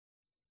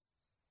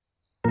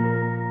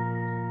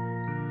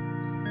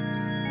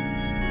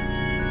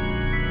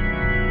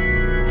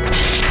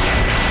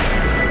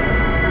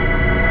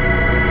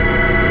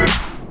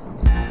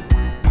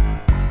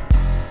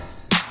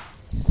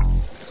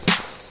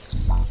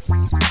We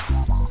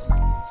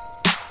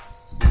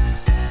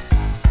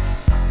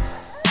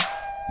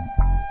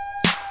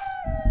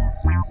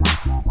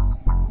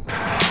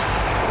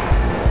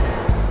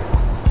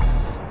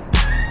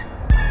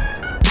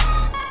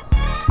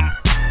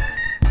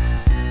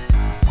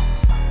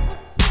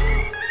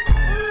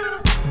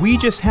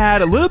just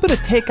had a little bit of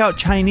takeout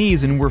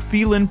Chinese and we're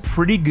feeling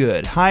pretty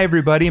good. Hi,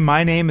 everybody.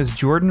 My name is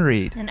Jordan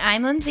Reed. And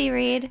I'm Lindsay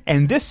Reed.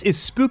 And this is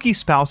Spooky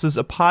Spouses,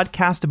 a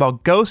podcast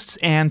about ghosts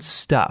and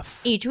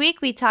stuff. Each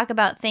week we talk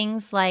about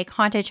things like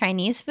haunted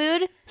Chinese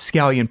food,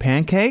 scallion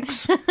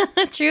pancakes,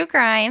 true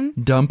crime,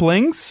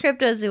 dumplings,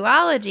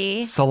 cryptozoology,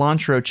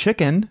 cilantro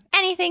chicken,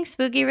 anything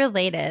spooky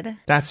related.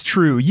 That's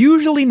true.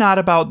 Usually not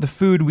about the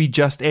food we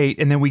just ate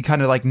and then we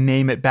kind of like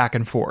name it back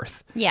and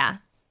forth. Yeah.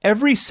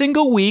 Every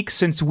single week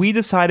since we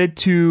decided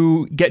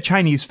to get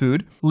Chinese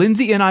food,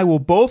 Lindsay and I will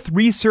both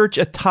research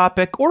a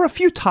topic or a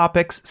few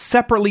topics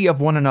separately of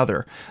one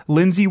another.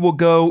 Lindsay will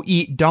go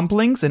eat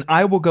dumplings and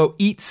I will go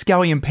eat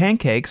scallion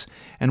pancakes.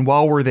 And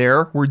while we're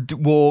there,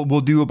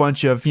 we'll do a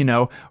bunch of,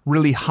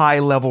 really high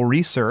level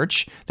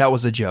research. That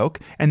was a joke.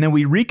 And then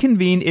we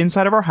reconvene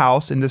inside of our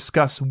house and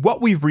discuss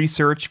what we've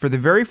researched for the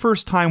very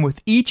first time with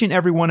each and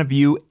every one of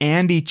you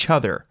and each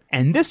other.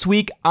 And this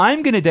week,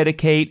 I'm going to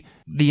dedicate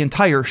the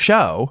entire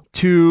show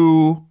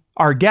to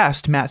our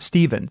guest, Matt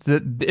Stevens.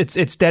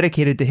 It's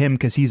dedicated to him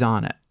because he's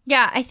on it.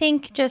 Yeah, I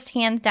think just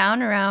hands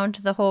down around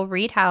the whole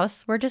Reed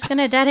house, we're just going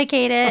to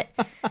dedicate it,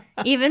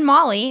 even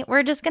Molly,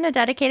 we're just going to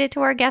dedicate it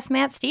to our guest,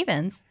 Matt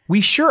Stevens. We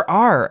sure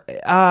are.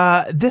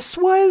 This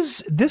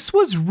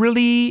was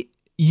really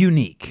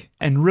unique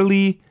and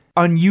really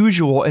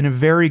unusual in a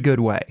very good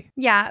way.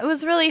 Yeah, it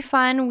was really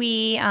fun.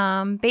 We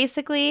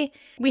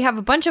we have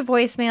a bunch of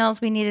voicemails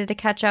we needed to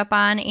catch up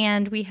on,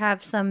 and we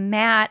have some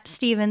Matt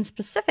Stevens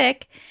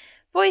specific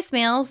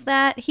voicemails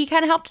that he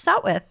kind of helped us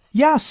out with.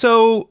 Yeah,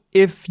 so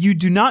if you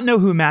do not know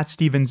who Matt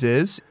Stevens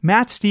is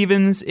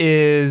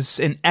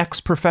an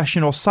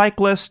ex-professional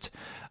cyclist,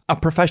 a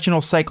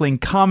professional cycling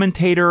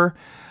commentator,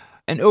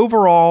 an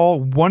overall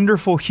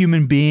wonderful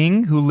human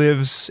being who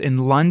lives in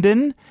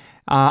London.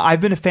 I've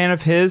been a fan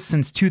of his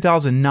since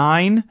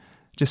 2009,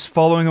 just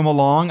following him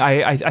along.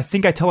 I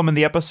think I tell him in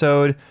the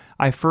episode,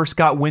 I first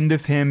got wind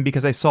of him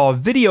because I saw a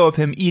video of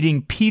him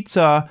eating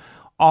pizza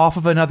off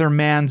of another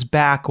man's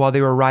back while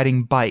they were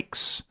riding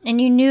bikes.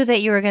 And you knew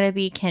that you were going to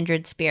be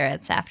kindred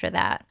spirits after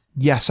that.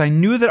 Yes, I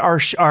knew that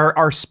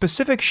our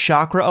specific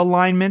chakra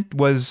alignment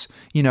was,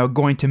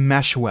 going to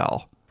mesh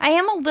well. I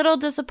am a little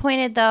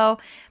disappointed, though,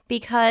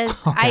 because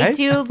I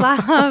do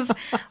love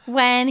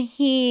when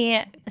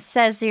he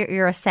says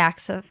you're a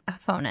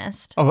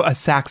saxophonist. Oh, a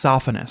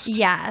saxophonist.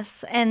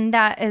 Yes, and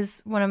that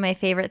is one of my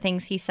favorite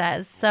things he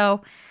says.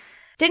 So,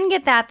 didn't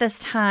get that this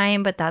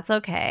time, but that's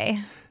okay.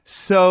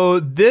 So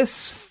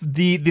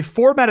the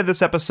format of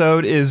this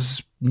episode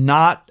is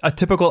not a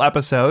typical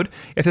episode.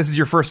 If this is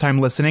your first time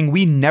listening,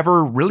 we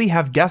never really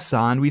have guests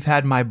on. We've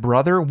had my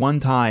brother one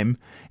time,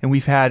 and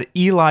we've had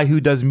Eli, who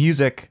does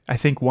music, I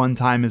think one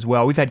time as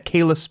well. We've had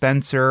Kayla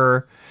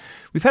Spencer.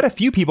 We've had a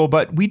few people,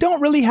 but we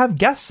don't really have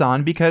guests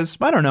on because,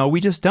 I don't know,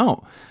 we just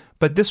don't.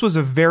 But this was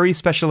a very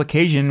special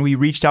occasion. We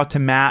reached out to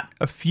Matt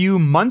a few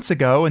months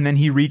ago, and then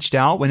he reached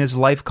out when his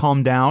life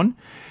calmed down.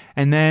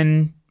 And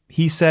then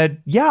he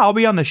said, yeah, I'll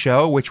be on the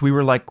show, which we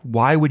were like,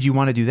 why would you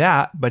want to do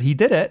that? But he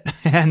did it.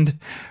 And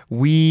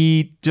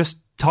we just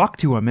talked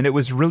to him, and it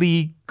was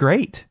really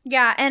great.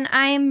 Yeah, and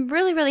I'm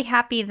really, really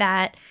happy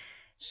that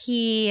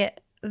he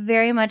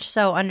very much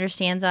so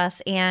understands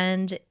us,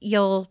 and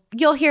you'll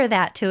hear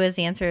that to his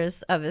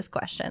answers of his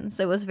questions.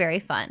 It was very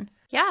fun.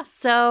 Yeah,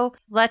 so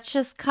let's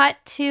just cut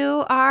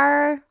to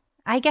our,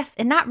 I guess,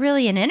 not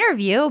really an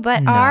interview,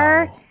 but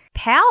our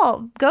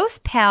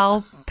ghost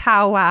pal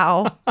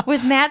powwow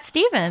with Matt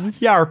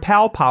Stevens. Yeah, our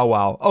pal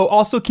powwow. Oh,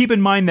 also keep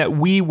in mind that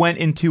we went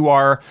into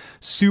our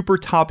super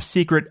top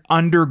secret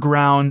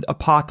underground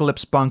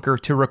apocalypse bunker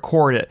to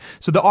record it.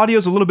 So the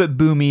audio's a little bit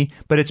boomy,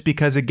 but it's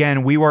because,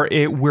 again,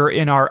 we're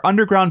in our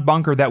underground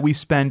bunker that we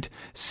spent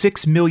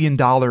 $6 million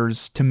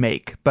to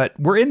make. But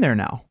we're in there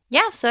now.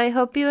 Yeah, so I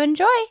hope you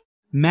enjoy.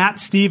 Matt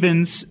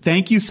Stevens,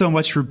 thank you so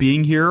much for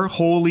being here.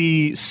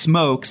 Holy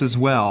smokes as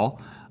well.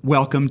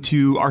 Welcome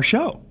to our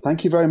show.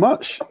 Thank you very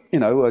much.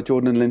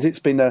 Jordan and Lindsay, it's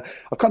been,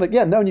 I've kind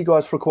of, known you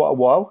guys for quite a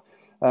while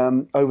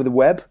over the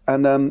web,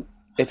 and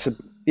it's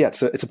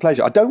a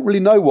pleasure. I don't really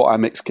know what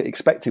I'm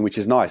expecting, which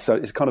is nice. So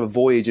it's kind of a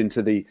voyage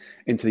into the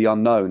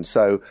unknown.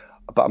 So,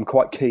 but I'm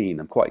quite keen.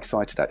 I'm quite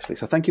excited, actually.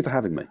 So thank you for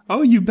having me.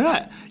 Oh, you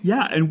bet.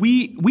 Yeah, and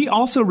we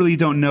also really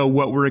don't know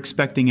what we're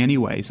expecting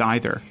anyways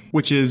either,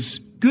 which is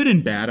good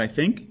and bad, I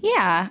think.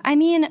 Yeah. I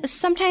mean,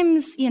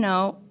 sometimes,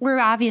 we're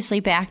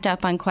obviously backed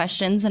up on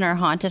questions in our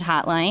haunted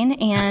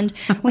hotline, and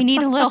we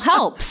need a little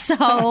help.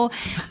 So,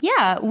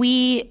 yeah,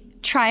 we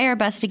try our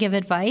best to give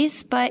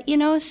advice, but,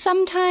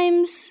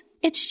 sometimes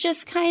it's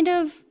just kind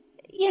of,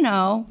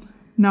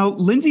 Now,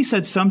 Lindsay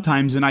said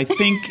sometimes, and I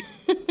think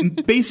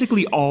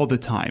basically all the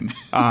time.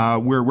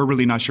 We're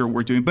really not sure what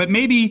we're doing, but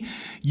maybe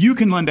you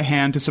can lend a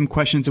hand to some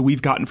questions that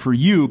we've gotten for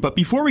you. But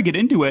before we get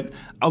into it,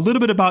 a little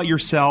bit about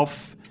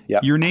yourself.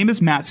 Yep. Your name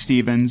is Matt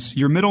Stevens.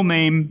 Your middle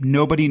name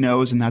nobody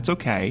knows, and that's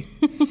okay.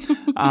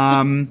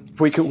 If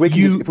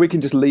we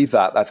can just leave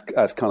that,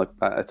 that's kind of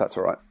if that's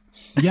all right.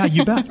 Yeah,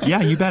 you bet.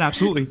 Yeah, you bet.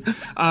 Absolutely.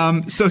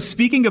 So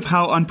speaking of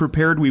how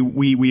unprepared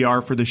we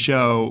are for the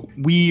show,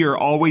 we are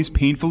always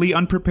painfully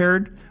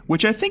unprepared,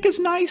 which I think is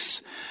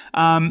nice.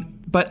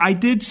 But I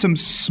did some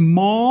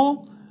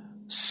small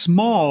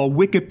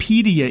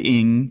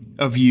Wikipedia-ing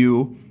of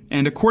you.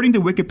 And according to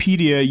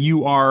Wikipedia,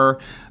 you are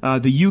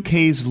the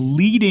UK's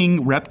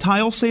leading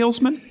reptile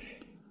salesman.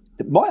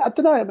 I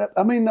don't know.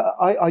 I mean,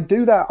 I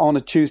do that on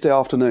a Tuesday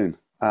afternoon.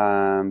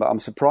 But I'm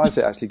surprised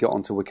it actually got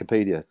onto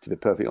Wikipedia, to be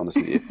perfectly honest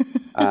with you.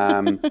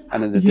 And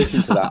in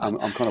addition to that, I'm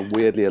kind of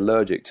weirdly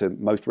allergic to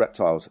most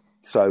reptiles.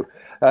 So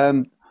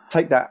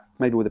take that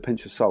maybe with a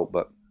pinch of salt,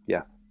 but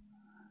yeah.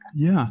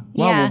 Yeah.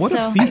 Wow, well, what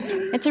a feat.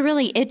 It's a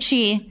really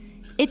itchy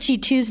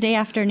Tuesday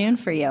afternoon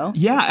for you.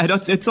 Yeah, and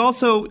it's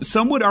also,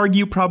 some would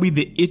argue, probably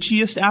the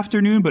itchiest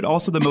afternoon, but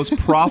also the most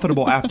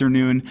profitable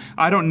afternoon.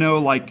 I don't know,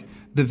 like,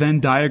 the Venn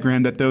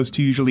diagram that those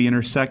two usually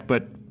intersect,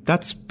 but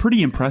that's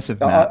pretty impressive,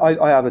 Matt.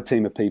 I have a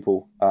team of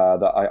people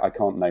that I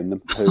can't name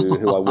them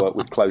who I work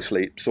with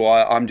closely. So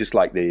I'm just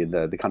like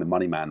the kind of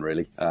money man,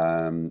 really.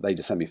 They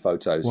just send me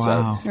photos.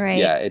 Wow. So Right.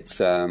 yeah, it's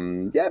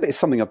but it's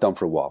something I've done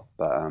for a while.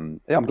 But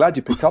yeah, I'm glad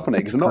you picked up on it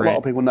because not a lot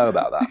of people know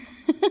about that.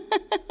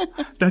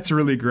 That's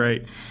really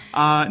great.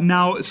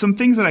 Now, some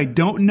things that I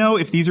don't know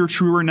if these are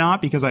true or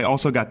not, because I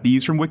also got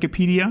these from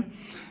Wikipedia.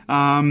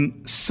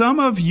 Some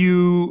of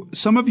your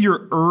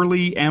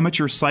early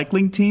amateur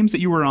cycling teams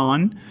that you were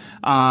on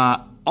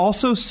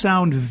also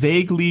sound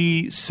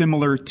vaguely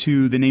similar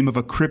to the name of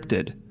a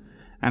cryptid.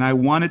 And I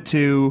wanted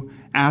to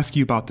ask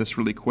you about this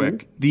really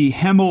quick. Mm-hmm. The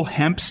Hemel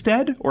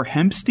Hempstead or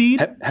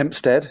Hempstead?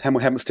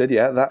 Hemel Hempstead,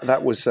 yeah.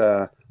 That was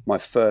my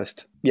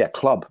first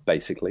club,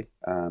 basically.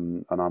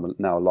 And I'm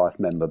now a life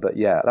member. But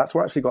yeah, that's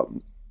where I actually got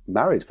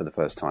married for the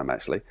first time,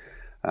 actually.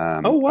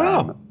 Oh,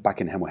 wow.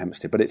 Back in Hemel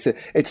Hempstead. But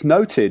it's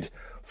noted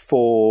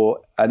for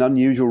an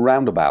unusual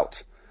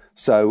roundabout.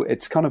 So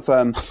it's kind of,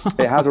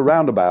 it has a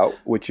roundabout,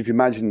 which if you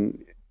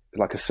imagine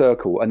like a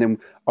circle, and then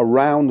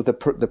around the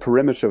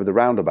perimeter of the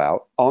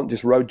roundabout aren't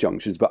just road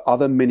junctions, but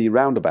other mini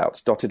roundabouts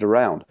dotted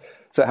around.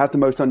 So it has the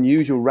most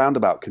unusual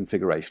roundabout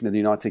configuration in the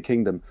United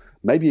Kingdom,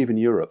 maybe even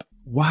Europe.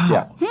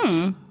 Wow.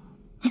 Yeah.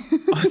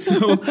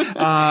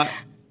 So,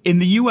 in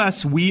the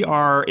U.S., we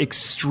are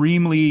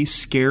extremely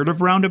scared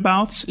of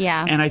roundabouts.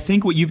 Yeah. And I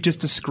think what you've just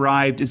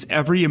described is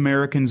every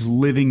American's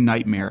living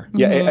nightmare.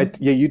 Yeah,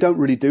 you don't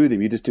really do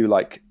them. You just do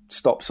like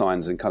stop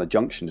signs and kind of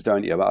junctions,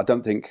 don't you? But I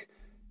don't think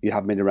you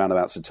have many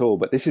roundabouts at all.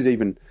 But this is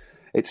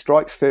it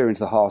strikes fear into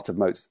the heart of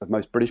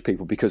most British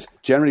people, because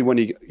generally when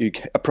you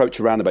approach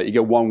a roundabout, you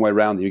go one way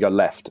round and you go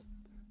left.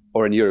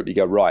 Or in Europe, you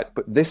go right.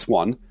 But this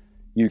one,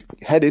 you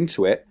head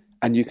into it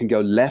and you can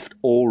go left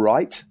or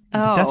right.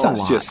 Oh, That's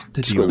just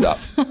screwed up.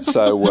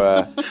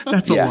 So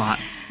that's a lot.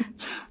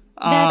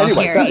 That's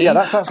anyway, scary.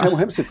 that's Hemel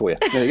Hempstead for you.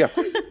 There you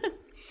go.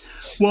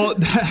 Well,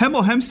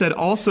 Hemel Hempstead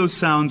also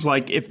sounds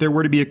like if there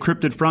were to be a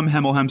cryptid from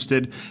Hemel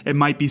Hempstead, it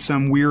might be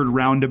some weird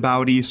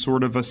roundabouty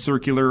sort of a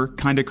circular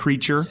kind of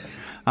creature.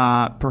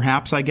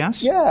 Perhaps, I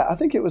guess. Yeah, I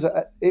think it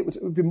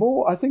would be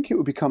more. I think it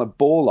would be kind of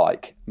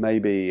boar-like,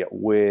 maybe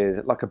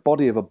with like a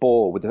body of a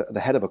boar with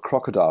the head of a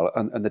crocodile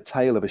and the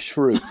tail of a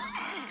shrew.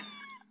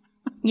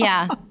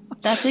 Yeah,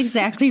 that's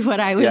exactly what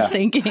I was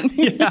thinking.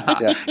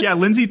 Yeah.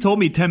 Lindsay told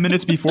me 10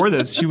 minutes before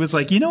this. She was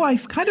like, I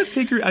kind of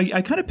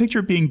picture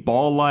it being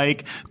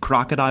ball-like,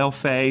 crocodile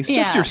face,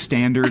 just your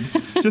standard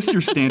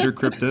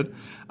cryptid.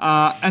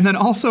 And then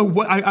also,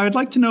 what I'd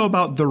like to know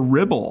about the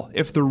Ribble.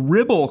 If the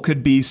Ribble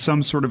could be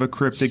some sort of a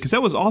cryptid, because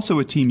that was also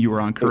a team you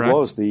were on, correct? It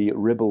was the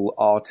Ribble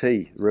RT,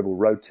 the Ribble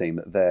Road Team.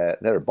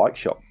 They're a bike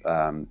shop.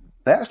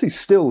 They actually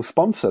still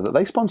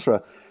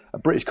sponsor a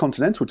British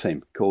continental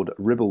team called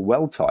Ribble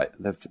Weldtite.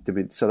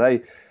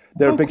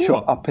 They're a big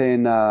shop up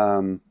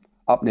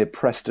near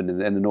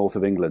Preston in the north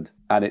of England,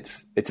 and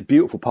it's a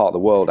beautiful part of the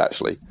world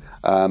actually.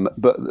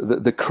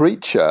 But the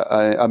creature,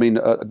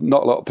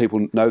 not a lot of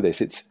people know this.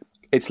 It's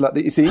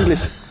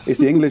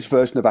the English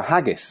version of a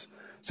haggis.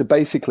 So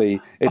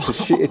basically,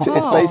 it's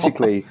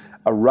basically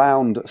a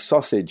round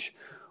sausage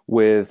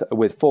with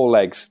 4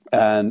 legs,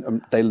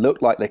 and they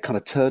look like they're kind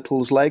of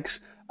turtles'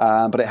 legs,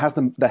 but it has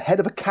the head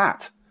of a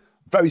cat.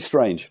 Very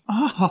strange.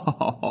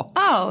 Oh,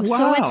 wow.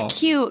 So it's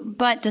cute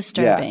but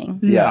disturbing.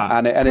 Yeah.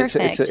 And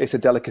Perfect. it's a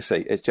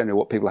delicacy. It's generally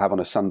what people have on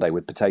a Sunday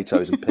with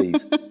potatoes and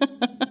peas.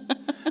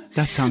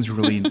 That sounds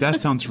really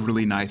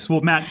nice. Well,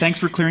 Matt, thanks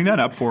for clearing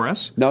that up for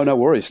us. No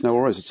worries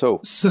at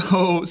all.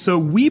 So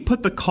we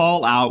put the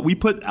call out. We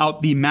put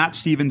out the Matt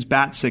Stevens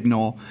bat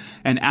signal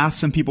and asked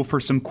some people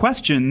for some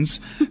questions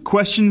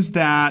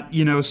that,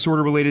 sort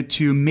of related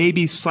to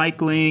maybe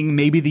cycling,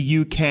 maybe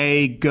the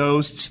UK,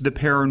 ghosts, the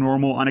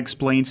paranormal,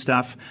 unexplained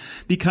stuff.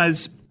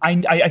 Because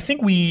I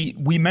think we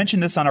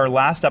mentioned this on our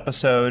last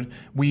episode.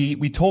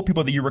 We told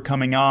people that you were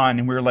coming on,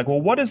 and we were like,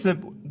 well, what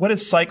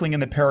does cycling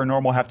and the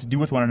paranormal have to do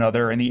with one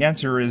another? And the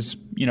answer is,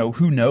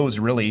 who knows,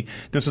 really.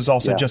 This is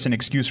also just an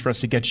excuse for us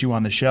to get you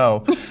on the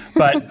show.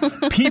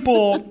 But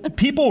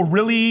people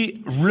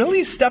really,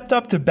 really stepped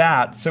up to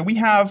bat. So we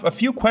have a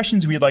few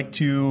questions we'd like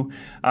to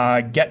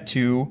get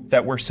to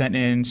that were sent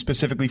in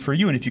specifically for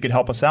you. And if you could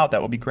help us out,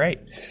 that would be great.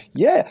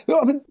 Yeah.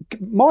 Well, I mean,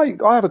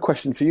 I have a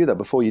question for you though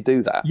before you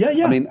do that.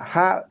 Yeah. I mean,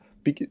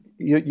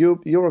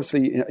 you're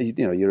obviously,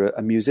 you're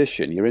a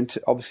musician. You're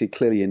obviously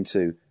clearly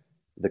into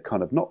the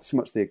kind of, not so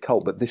much the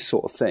occult, but this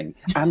sort of thing,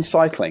 and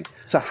cycling.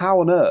 So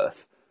how on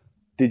earth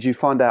did you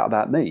find out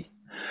about me?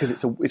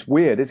 Because it's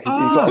weird. You've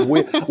got a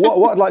weird.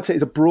 What I'd like to say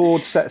is a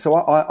broad set. So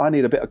I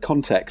need a bit of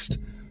context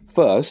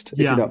first, if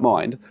you don't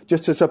mind,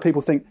 just so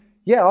people think.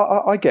 Yeah,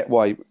 I get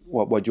why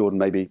Jordan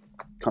maybe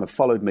kind of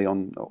followed me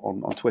on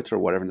Twitter or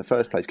whatever in the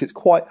first place. Because it's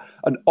quite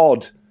an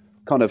odd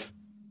kind of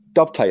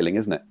dovetailing,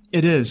 isn't it?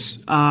 It is.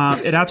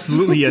 It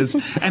absolutely is.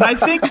 And I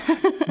think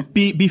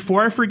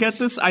before I forget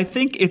this, I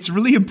think it's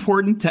really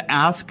important to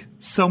ask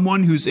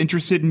someone who's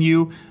interested in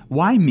you,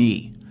 why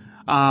me?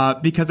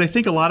 Because I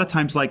think a lot of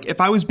times, like if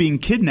I was being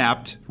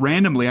kidnapped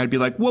randomly, I'd be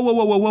like,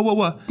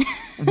 whoa.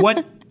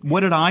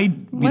 What did I,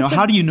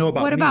 how do you know about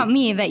me? What about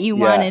me that you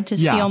wanted to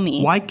steal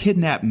me? Why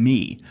kidnap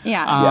me?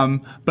 Yeah.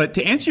 But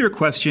to answer your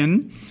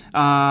question,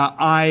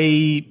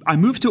 I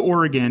moved to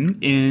Oregon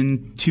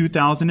in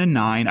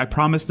 2009. I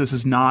promise this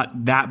is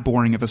not that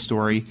boring of a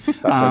story.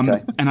 That's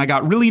okay. And I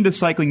got really into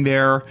cycling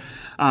there.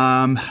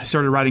 I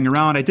started riding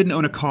around. I didn't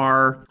own a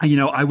car.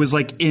 I was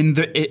like in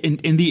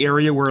the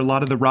area where a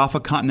lot of the Rafa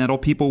Continental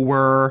people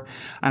were,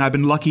 and I've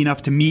been lucky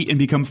enough to meet and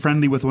become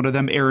friendly with one of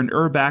them, Aaron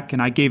Urbeck,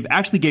 and I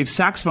actually gave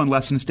saxophone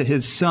lessons to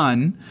his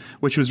son,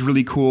 which was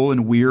really cool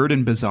and weird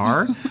and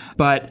bizarre.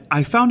 But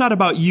I found out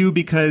about you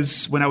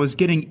because when I was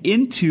getting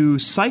into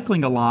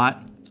cycling a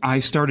lot, I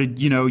started,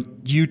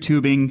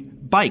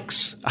 YouTubing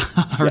bikes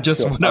or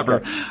just whatever.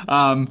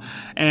 Okay.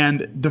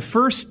 And the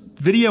first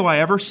video I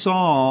ever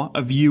saw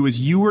of you is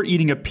you were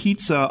eating a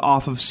pizza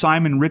off of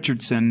Simon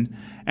Richardson,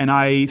 and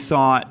I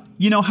thought,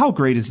 how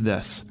great is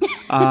this?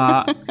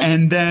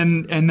 And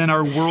then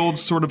our worlds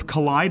sort of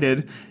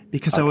collided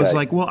because I was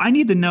like, well, I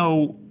need to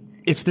know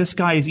if this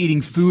guy is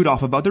eating food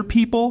off of other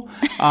people.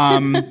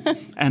 And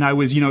I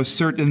was,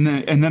 certain,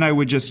 and then I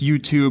would just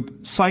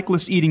YouTube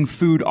cyclist eating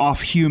food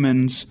off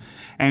humans.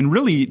 And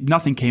really,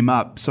 nothing came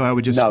up, so I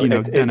would just, it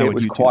was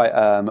YouTube. quite.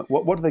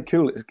 What do they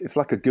call it? It's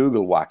like a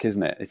Google whack,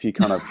 isn't it? If you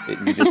kind of,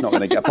 you're just not going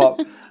to get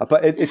apart.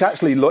 But it's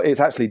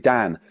actually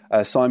Dan.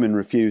 Simon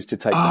refused to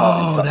take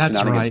part in such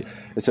shenanigans,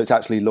 so it's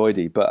actually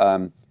Lloydie. But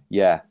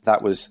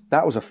that was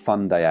a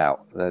fun day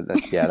out.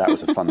 That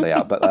was a fun day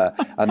out. But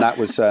and that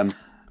was,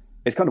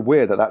 it's kind of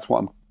weird that's what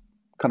I'm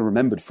kind of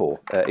remembered for,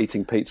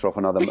 eating pizza off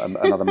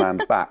another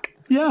man's back.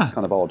 Yeah.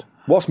 Kind of odd.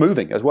 Whilst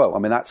moving as well. I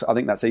mean, I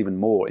think that's even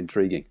more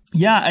intriguing.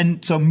 Yeah,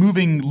 and so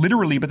moving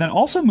literally, but then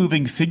also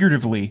moving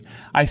figuratively.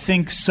 I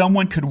think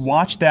someone could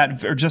watch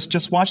that, or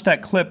just watch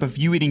that clip of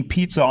you eating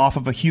pizza off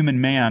of a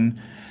human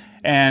man,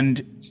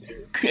 and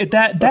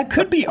that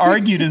could be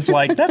argued as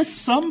like, that's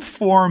some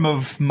form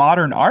of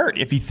modern art,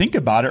 if you think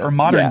about it, or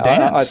modern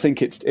dance. I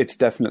think it's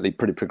definitely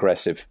pretty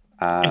progressive.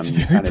 It's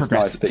very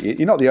progressive. Nice that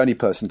you're not the only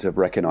person to have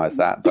recognised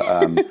that, but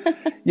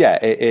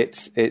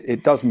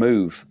it does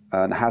move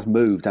and has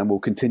moved and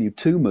will continue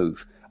to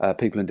move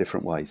people in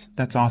different ways.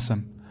 That's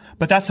awesome.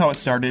 But that's how it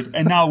started,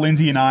 and now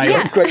Lindsay and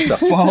I great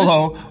stuff.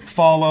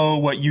 follow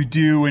what you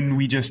do, and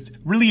we just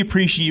really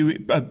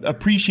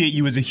appreciate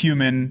you as a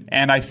human.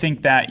 And I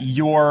think that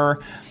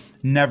your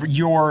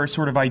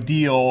sort of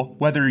ideal,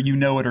 whether you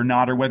know it or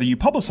not, or whether you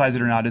publicize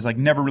it or not, is like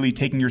never really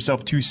taking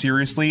yourself too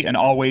seriously and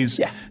always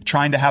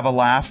trying to have a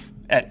laugh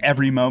at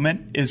every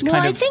moment is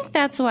kind of... I think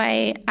that's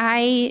why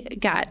I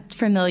got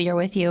familiar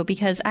with you,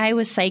 because I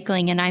was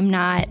cycling and I'm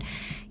not,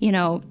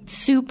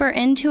 super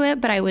into it,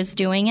 but I was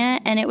doing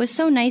it. And it was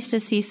so nice to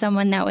see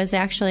someone that was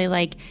actually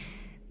like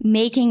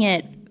making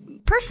it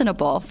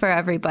personable for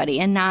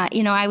everybody, and not,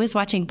 I was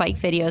watching bike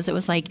videos. It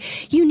was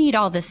like, you need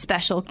all this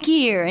special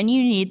gear and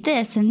you need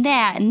this and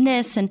that and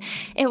this. And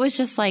it was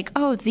just like,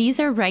 oh, these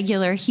are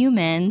regular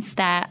humans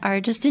that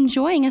are just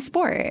enjoying a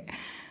sport.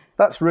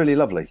 That's really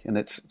lovely. And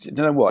it's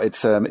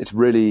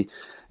really,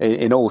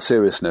 in all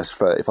seriousness,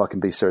 if I can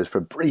be serious for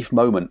a brief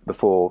moment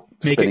before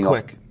spinning off.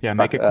 Make it quick. Yeah,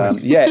 make it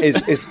quick.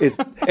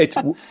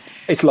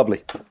 It's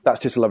lovely. That's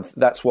just lovely.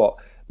 That's what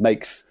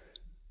makes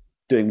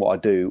doing what I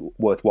do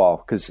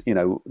worthwhile, because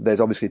there's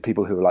obviously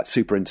people who are like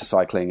super into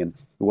cycling and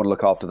we want to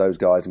look after those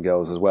guys and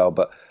girls as well,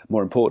 but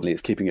more importantly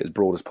it's keeping it as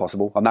broad as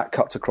possible, and that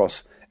cuts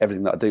across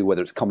everything that I do,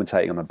 whether it's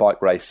commentating on a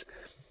bike race,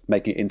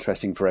 making it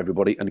interesting for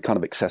everybody and kind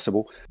of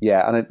accessible.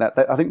 And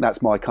I think that's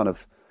how I kind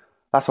of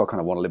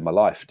want to live my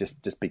life,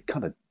 just be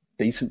kind of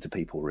decent to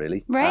people,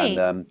 really. Right.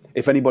 And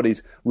if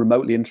anybody's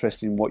remotely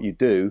interested in what you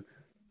do,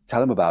 tell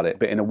them about it,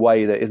 but in a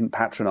way that isn't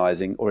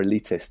patronizing or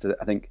elitist.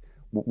 I think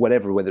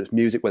whether it's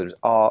music, whether it's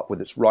art,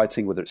 whether it's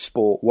writing, whether it's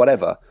sport,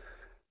 whatever,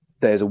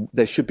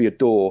 there should be a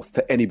door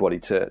for anybody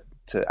to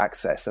to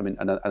access. I mean,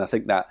 and I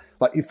think that,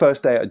 like your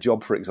first day at a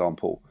job, for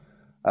example,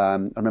 I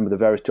remember the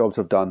various jobs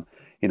I've done,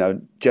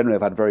 generally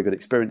I've had very good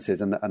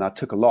experiences, and I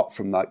took a lot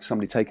from like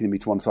somebody taking me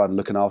to one side and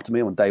looking after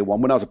me on day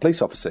one. When I was a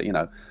police officer,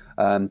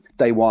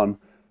 day one,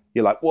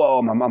 you're like, whoa,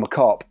 I'm a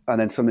cop. And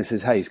then somebody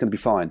says, hey, it's going to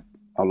be fine.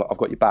 I've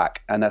got your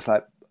back. And that's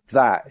like,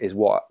 that is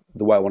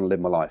the way I want to live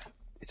my life,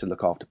 is to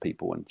look after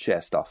people and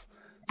share stuff.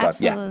 So,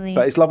 Absolutely. Yeah,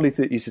 but it's lovely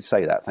that you should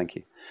say that. Thank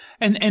you.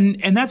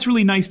 And that's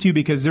really nice too,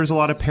 because there's a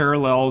lot of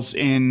parallels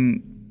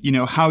in,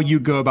 how you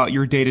go about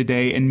your day to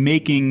day and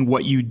making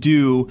what you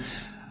do,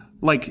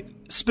 like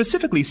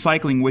specifically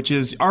cycling, which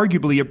is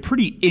arguably a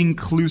pretty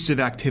inclusive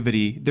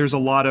activity. There's a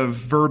lot of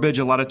verbiage,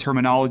 a lot of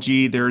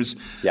terminology. There's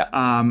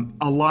a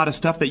lot of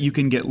stuff that you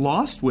can get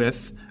lost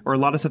with, or a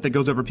lot of stuff that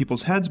goes over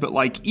people's heads. But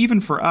like,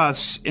 even for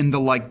us in the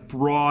like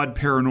broad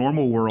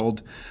paranormal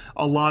world,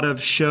 a lot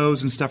of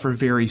shows and stuff are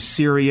very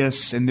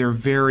serious, and they're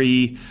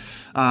very,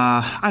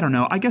 I don't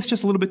know, I guess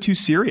just a little bit too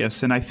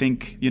serious. And I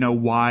think,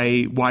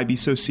 why be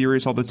so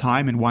serious all the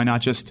time, and why not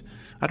just,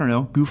 I don't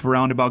know, goof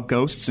around about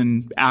ghosts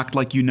and act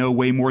like you know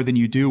way more than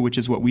you do, which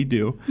is what we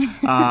do.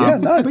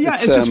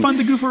 It's just fun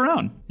to goof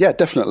around. Yeah,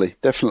 definitely.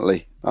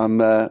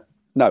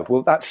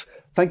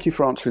 Thank you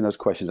for answering those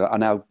questions. I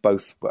now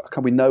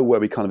we know where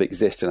we kind of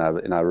exist in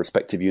our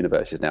respective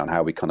universes now, and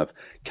how we kind of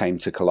came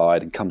to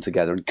collide and come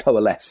together and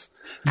coalesce.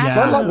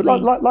 Yeah.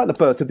 Like the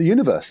birth of the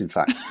universe, in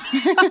fact.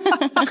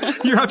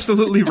 You're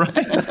absolutely right.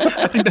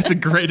 I think that's a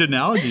great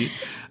analogy.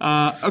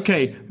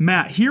 Okay,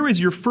 Matt, here is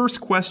your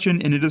first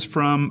question, and it is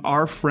from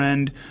our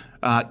friend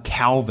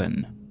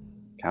Calvin.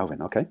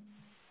 Calvin, okay.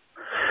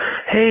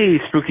 Hey,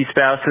 Spooky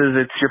Spouses,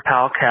 it's your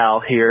pal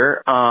Cal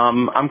here.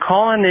 I'm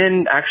calling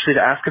in actually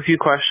to ask a few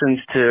questions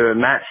to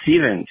Matt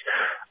Stevens.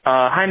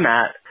 Hi,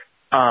 Matt.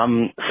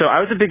 So I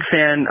was a big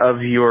fan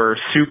of your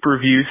Soup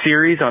Review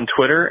series on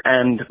Twitter,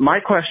 and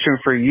my question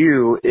for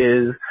you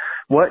is,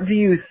 what do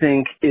you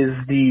think is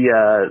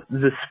the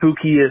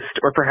spookiest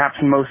or perhaps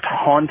most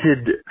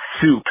haunted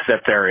soup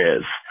that there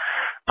is?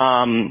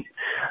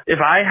 If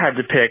I had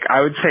to pick,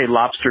 I would say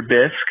lobster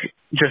bisque,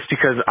 just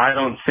because I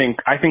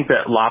think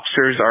that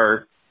lobsters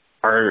are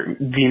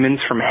demons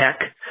from heck.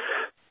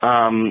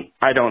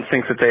 I don't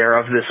think that they are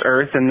of this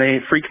earth, and they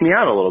freak me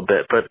out a little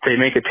bit, but they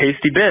make a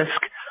tasty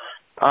bisque.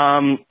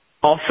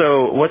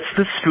 Also, what's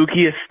the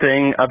spookiest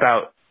thing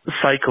about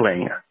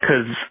cycling?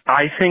 Because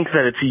I think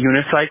that it's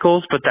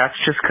unicycles, but that's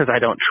just because I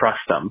don't trust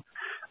them.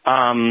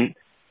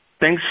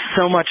 Thanks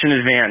so much in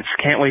advance.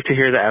 Can't wait to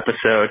hear the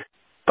episode.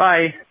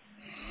 Bye.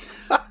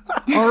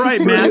 All right,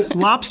 Matt.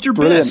 Lobster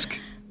Brilliant. bisque.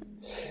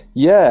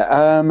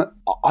 Yeah,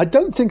 I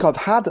don't think I've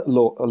had a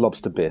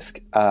lobster bisque,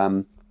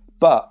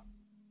 but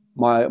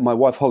my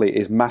wife Holly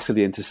is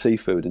massively into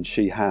seafood, and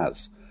she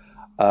has.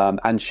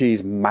 And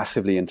she's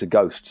massively into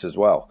ghosts as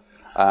well.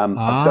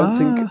 I don't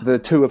think the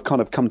two have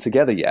kind of come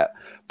together yet,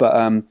 but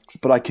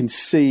I can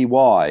see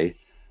why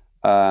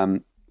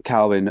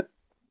Calvin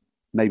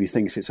maybe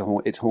thinks it's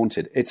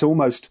haunted. It's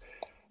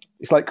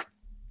like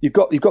you've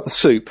got the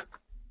soup,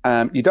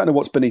 you don't know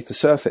what's beneath the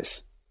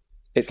surface.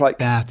 It's like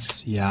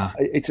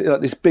it's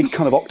like this big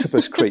kind of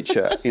octopus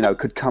creature,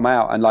 could come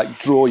out and like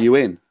draw you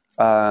in.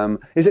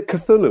 Is it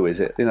Cthulhu? Is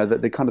it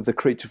the kind of the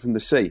creature from the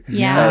sea?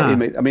 Yeah.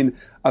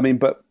 I mean,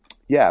 but.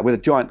 Yeah, with a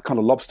giant kind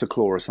of lobster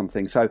claw or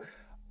something. So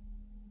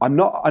and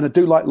I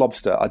do like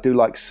lobster. I do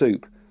like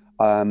soup.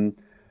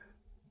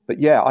 But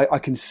yeah, I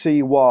can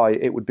see why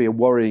it would be a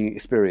worrying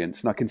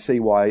experience. And I can see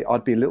why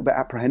I'd be a little bit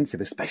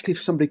apprehensive, especially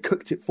if somebody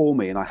cooked it for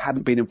me and I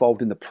hadn't been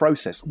involved in the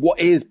process. What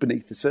is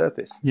beneath the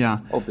surface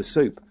of the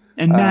soup?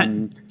 And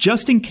Matt,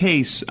 just in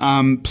case,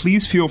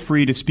 please feel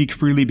free to speak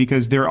freely,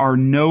 because there are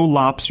no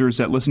lobsters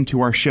that listen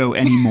to our show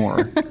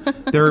anymore.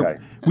 Okay.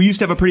 We used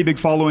to have a pretty big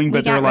following,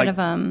 but they're like,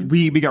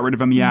 we got rid of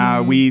them. Yeah,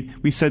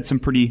 Mm-hmm. we said some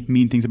pretty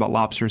mean things about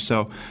lobsters.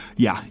 So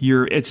yeah,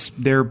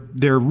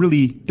 they're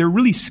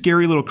really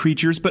scary little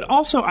creatures. But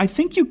also, I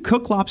think you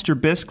cook lobster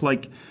bisque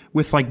like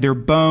with like their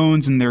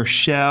bones and their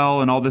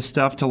shell and all this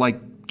stuff to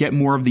like get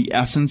more of the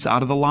essence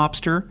out of the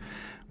lobster,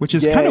 which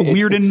is kind of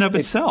weird in and of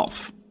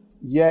itself.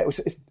 Yeah,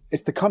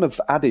 it's the kind of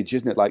adage,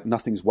 isn't it? Like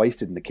nothing's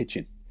wasted in the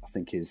kitchen, I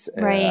think is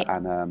right.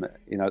 And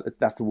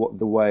that's the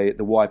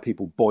why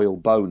people boil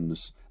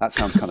bones. That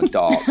sounds kind of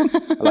dark,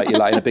 like you're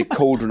like in a big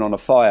cauldron on a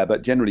fire.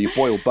 But generally, you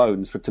boil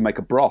bones to make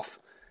a broth.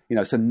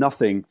 So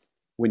nothing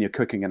when you're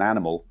cooking an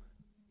animal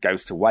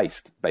goes to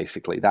waste.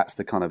 Basically, that's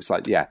the kind of, it's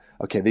like, yeah,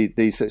 okay,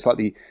 these it's like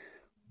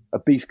a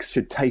beast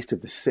should taste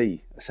of the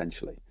sea,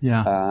 essentially.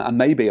 Yeah, and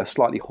maybe a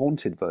slightly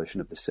haunted version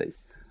of the sea.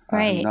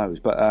 Right. Who knows?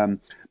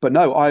 But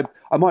no, I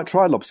might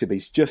try lobster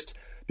bisque just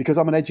because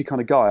I'm an edgy kind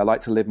of guy. I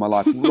like to live my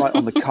life right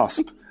on the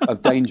cusp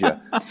of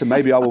danger. So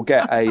maybe I will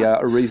get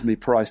a reasonably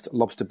priced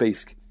lobster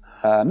bisque,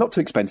 not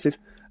too expensive,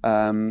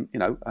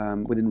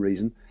 within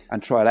reason,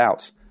 and try it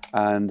out.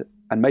 And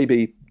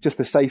maybe just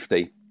for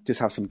safety, just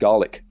have some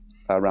garlic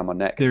around my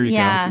neck. There you go.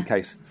 Just in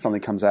case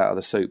something comes out of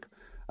the soup.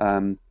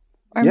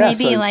 Or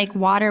maybe like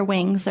water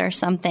wings or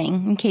something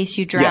in case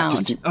you drown.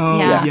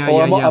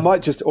 I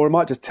might just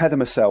tether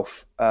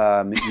myself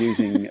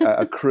using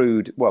a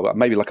crude, well,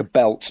 maybe like a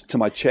belt to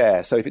my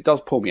chair. So if it does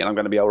pull me in, I'm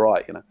going to be all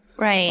right,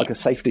 Right. Like a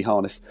safety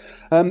harness.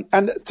 And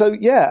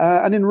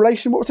in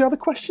relation, what was the other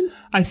question?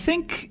 I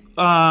think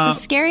the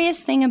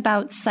scariest thing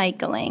about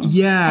cycling.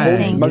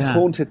 Most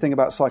haunted thing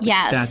about cycling.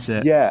 Yes. That's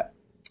it. Yeah.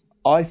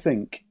 I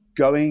think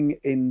going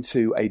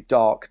into a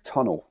dark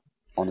tunnel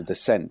on a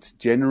descent,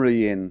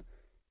 generally in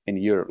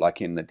Europe,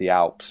 like in the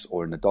Alps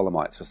or in the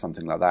Dolomites or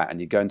something like that,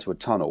 and you go into a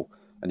tunnel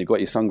and you've got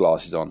your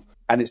sunglasses on,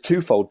 and it's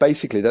twofold.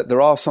 Basically, that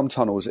there are some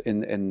tunnels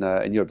in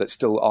Europe that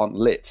still aren't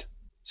lit,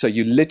 so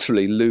you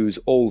literally lose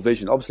all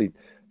vision. Obviously,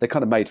 they're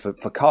kind of made for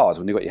cars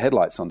when you've got your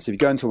headlights on. So if you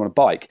go into on a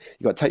bike,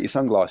 you've got to take your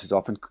sunglasses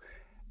off,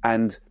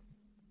 and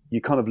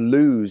you kind of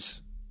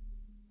lose.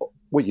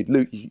 Well,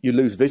 you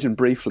lose vision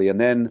briefly,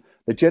 and then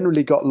they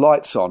generally got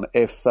lights on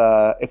if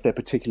they're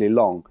particularly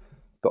long,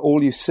 but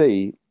all you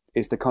see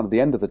is the kind of the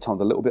end of the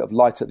tunnel, a little bit of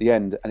light at the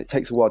end, and it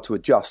takes a while to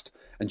adjust.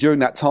 And during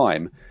that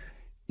time,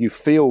 you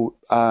feel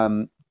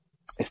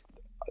it's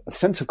a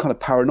sense of kind of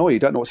paranoia. You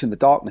don't know what's in the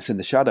darkness, in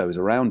the shadows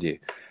around you.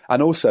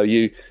 And also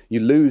you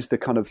lose the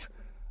kind of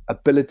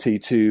ability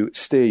to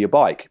steer your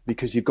bike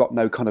because you've got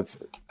no kind of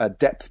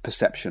depth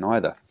perception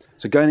either.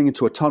 So going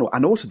into a tunnel,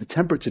 and also the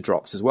temperature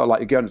drops as well, like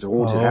you're going into a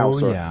haunted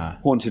house or a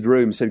haunted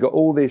room. So you've got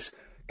all this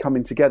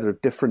coming together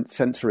of different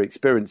sensory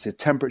experiences,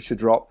 temperature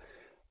drop,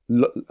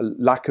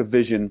 lack of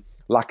vision,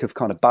 lack of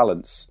kind of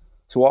balance.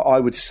 So I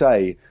would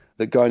say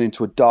that going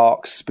into a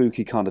dark,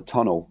 spooky kind of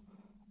tunnel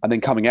and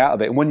then coming out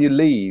of it, and when you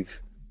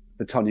leave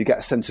the tunnel, you get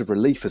a sense of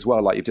relief as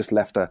well, like you've just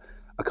left a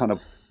kind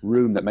of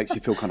room that makes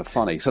you feel kind of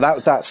funny. So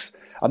that's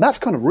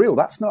kind of real.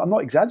 I'm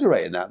not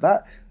exaggerating that.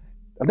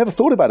 I've never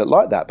thought about it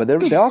like that, but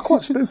they are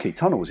quite spooky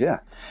tunnels, yeah.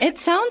 It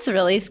sounds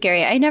really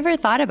scary. I never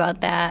thought about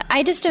that.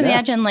 I just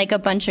imagine like a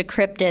bunch of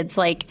cryptids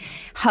like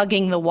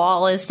hugging the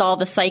wall as all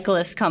the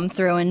cyclists come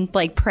through and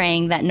like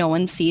praying that no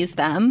one sees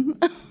them.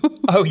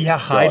 Oh yeah,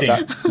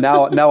 hiding.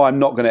 God, now I'm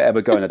not going to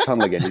ever go in a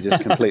tunnel again. You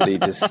just completely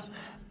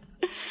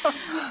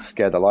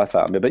scare the life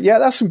out of me. But yeah,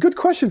 that's some good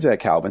questions there,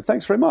 Calvin.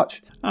 Thanks very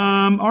much.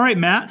 All right,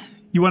 Matt.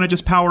 You want to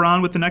just power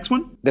on with the next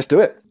one? Let's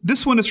do it.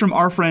 This one is from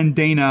our friend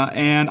Dana,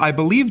 and I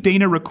believe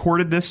Dana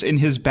recorded this in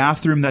his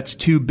bathroom that's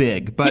too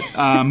big, but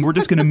we're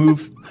just going to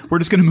move. We're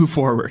just going to move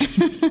forward.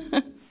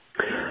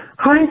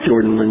 Hi,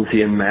 Jordan,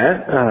 Lindsay, and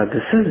Matt.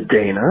 This is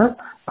Dana.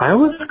 I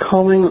was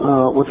calling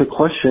with a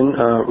question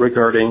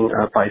regarding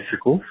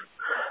bicycles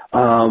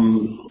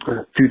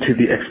due to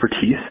the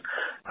expertise.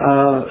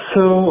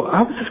 So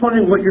I was just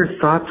wondering what your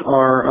thoughts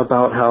are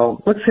about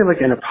how, let's say like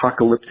an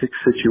apocalyptic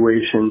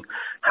situation,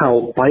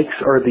 how bikes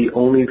are the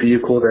only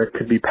vehicle that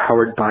could be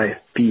powered by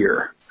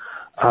fear.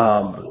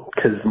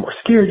 Because the more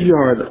scared you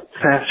are, the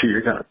faster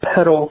you're going to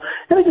pedal.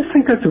 And I just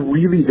think that's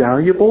really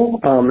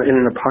valuable in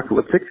an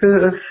apocalyptic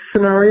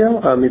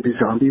scenario, maybe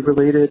zombie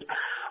related,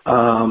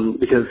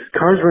 because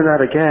cars run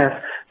out of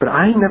gas, but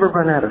I never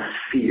run out of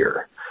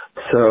fear.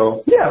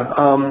 So, yeah,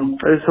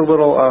 it's a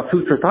little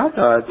food for thought.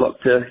 I'd love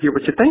to hear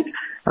what you think.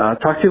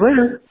 Talk to you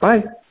later.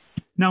 Bye.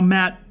 Now,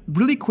 Matt,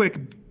 really quick,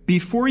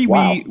 before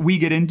we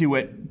get into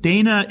it,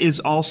 Dana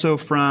is also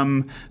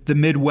from the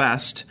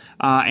Midwest,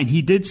 and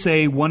he did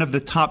say one of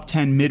the top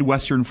 10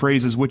 Midwestern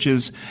phrases, which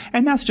is,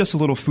 and that's just a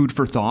little food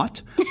for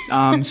thought.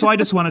 So I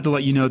just wanted to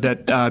let you know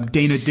that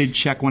Dana did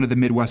check one of the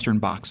Midwestern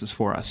boxes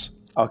for us.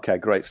 Okay,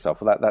 great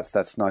stuff. Well,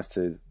 that's nice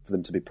for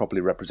them to be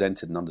properly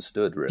represented and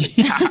understood, really,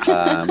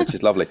 which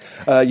is lovely.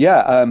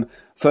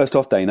 First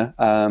off, Dana,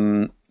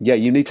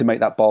 you need to make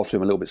that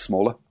bathroom a little bit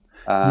smaller.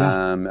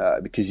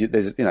 Because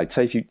there's,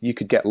 say if you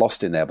could get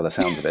lost in there by the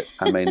sounds of it.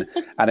 I mean,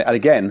 and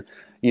again,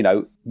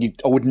 I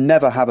would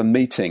never have a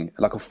meeting,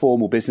 like a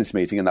formal business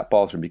meeting in that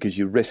bathroom because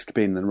you risk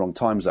being in the wrong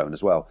time zone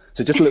as well.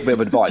 So just a little bit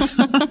of advice.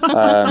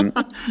 I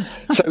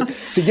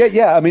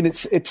mean,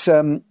 it's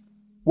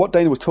what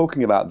Dana was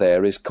talking about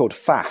there is called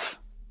FAF.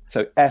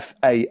 So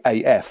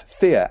FAAF,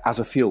 fear as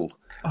a fuel.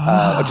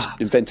 I just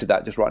invented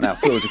that just right now.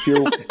 Fear as a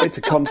fuel. It's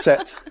a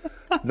concept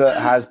that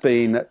has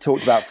been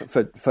talked about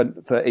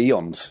for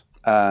eons.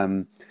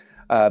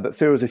 But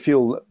fear as a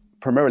fuel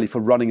primarily for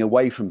running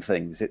away from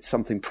things. It's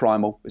something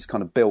primal. It's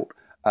kind of built.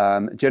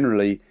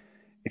 Generally,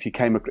 if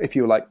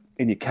you were like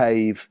in your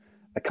cave,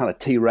 a kind of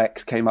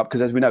T-Rex came up,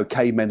 because as we know,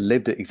 cavemen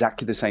lived at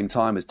exactly the same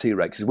time as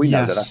T-Rexes. We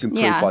know that's been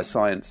proved by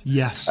science.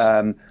 Yes.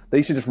 They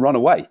used to just run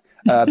away.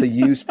 They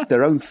used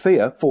their own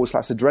fear /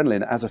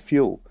 adrenaline as a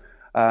fuel.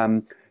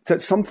 So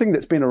it's something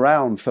that's been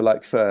around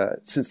for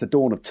since the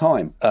dawn of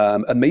time.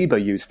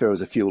 Amoeba used fear as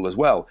a fuel as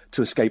well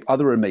to escape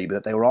other amoeba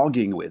that they were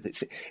arguing with.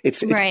 It's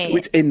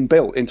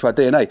inbuilt into our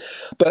DNA.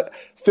 But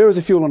fear as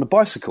a fuel on a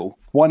bicycle,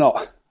 why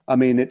not? I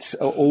mean, it's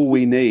all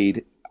we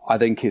need, I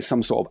think, is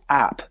some sort of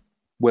app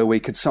where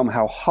we could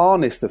somehow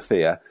harness the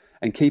fear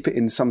and keep it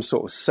in some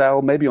sort of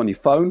cell, maybe on your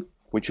phone,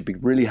 which would be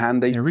really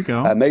handy. There we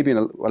go. Maybe in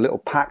a little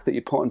pack that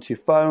you put onto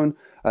your phone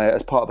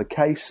as part of a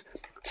case.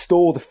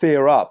 Store the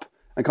fear up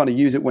and kind of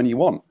use it when you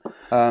want.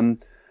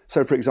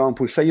 So, for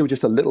example, say you're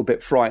just a little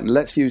bit frightened.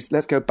 Let's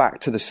go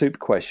back to the soup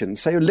question.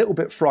 Say you're a little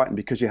bit frightened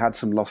because you had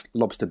some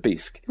lobster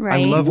bisque.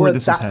 Right. I love where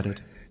this is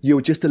headed. You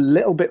were just a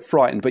little bit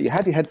frightened, but you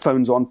had your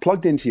headphones on,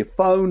 plugged into your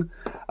phone.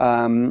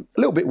 A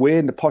little bit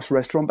weird in a posh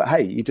restaurant, but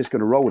hey, you're just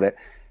going to roll with it.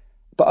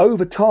 But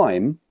over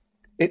time,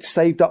 it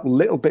saved up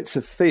little bits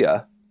of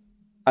fear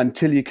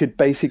until you could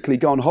basically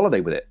go on holiday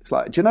with it. It's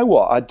like, do you know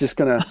what?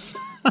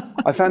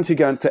 I fancy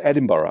going to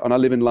Edinburgh, and I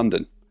live in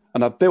London.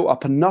 And I've built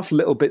up enough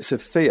little bits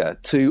of fear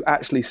to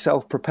actually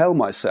self-propel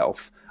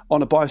myself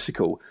on a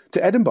bicycle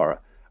to Edinburgh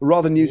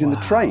rather than using the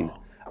train.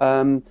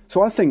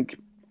 So I think,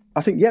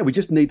 yeah, we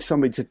just need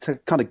somebody to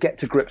kind of get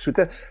to grips with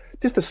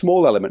just a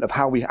small element of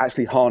how we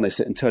actually harness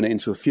it and turn it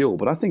into a fuel.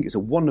 But I think it's a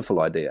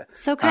wonderful idea.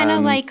 So kind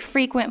of like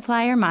frequent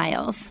flyer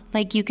miles.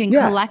 Like you can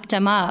collect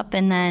them up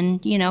and then,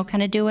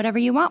 kind of do whatever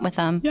you want with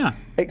them. Yeah.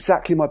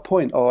 Exactly my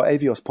point, or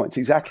Avios' points,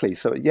 exactly.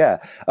 So, yeah.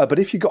 But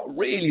if you got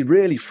really,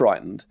 really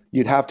frightened,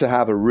 you'd have to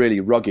have a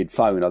really rugged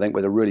phone, I think,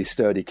 with a really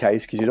sturdy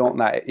case, because you don't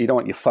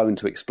want your phone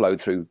to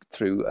explode through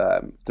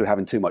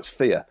having too much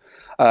fear.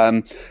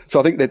 So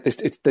I think that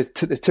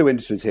there's two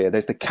industries here.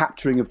 There's the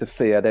capturing of the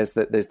fear. There's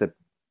the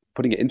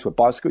putting it into a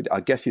bicycle.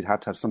 I guess you'd have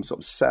to have some sort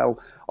of cell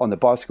on the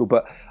bicycle.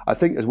 But I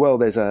think as well,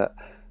 there's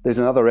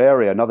another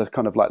area, another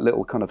kind of like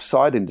little kind of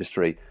side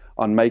industry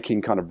on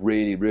making kind of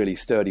really, really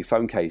sturdy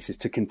phone cases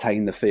to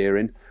contain the fear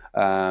in.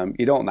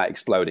 You don't want that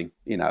exploding,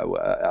 at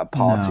a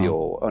party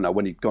or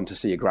when you've gone to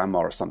see your grandma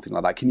or something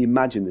like that. Can you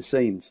imagine the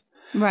scenes?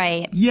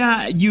 Right.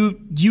 Yeah,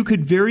 you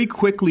could very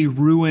quickly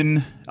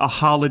ruin a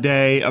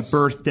holiday, a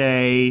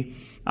birthday.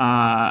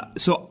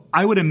 So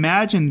I would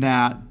imagine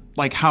that,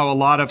 like how a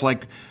lot of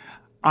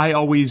I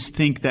always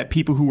think that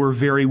people who are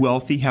very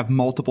wealthy have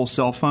multiple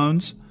cell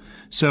phones.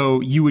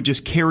 So you would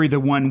just carry the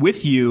one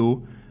with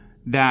you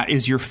that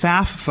is your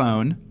FAF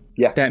phone.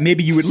 Yeah. That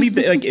maybe you would leave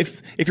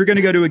if you're going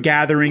to go to a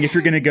gathering, if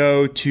you're going to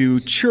go to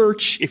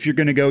church, if you're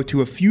going to go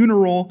to a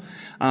funeral,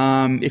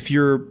 if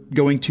you're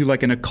going to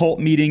like an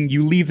occult meeting,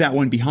 you leave that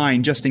one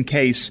behind just in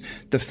case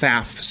the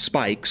FAF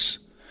spikes.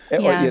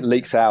 It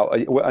leaks out,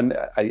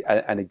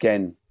 and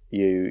again,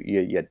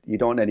 you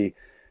don't want any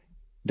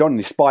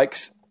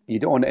spikes. You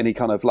don't want any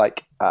kind of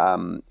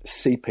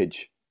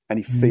seepage,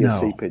 any fear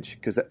seepage,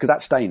 because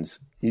that stains.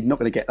 You're not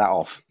going to get that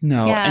off.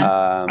 No,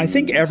 yeah. I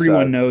think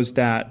everyone knows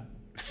that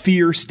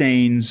fear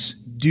stains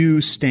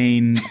do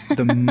stain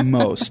the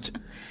most.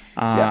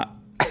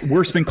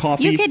 Worse than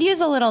coffee. You could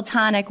use a little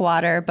tonic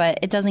water, but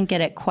it doesn't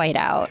get it quite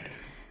out.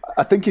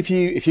 I think if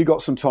you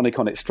got some tonic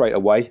on it straight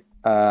away,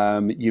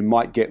 you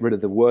might get rid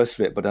of the worst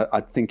of it. But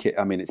I think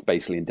it's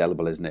basically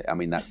indelible, isn't it? I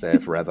mean, that's there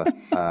forever.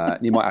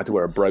 You might have to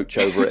wear a brooch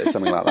over it or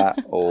something like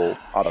that, or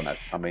I don't know.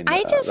 I mean,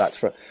 that's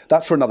for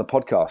another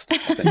podcast,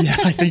 I think. Yeah,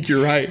 I think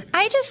you're right.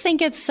 I just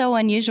think it's so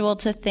unusual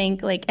to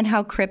think and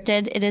how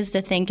cryptid it is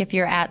to think if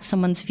you're at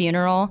someone's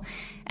funeral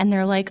and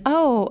they're like,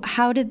 "Oh,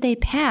 how did they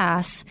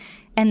pass?"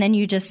 And then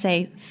you just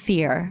say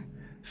fear.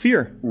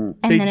 Fear. And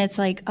then it's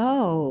like,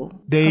 oh,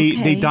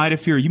 they died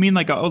of fear. You mean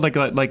like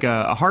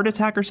a heart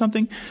attack or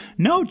something?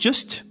 No,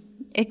 just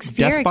fear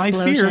death by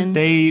explosion.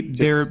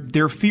 fear.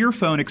 Their fear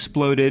phone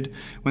exploded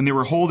when they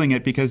were holding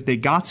it because they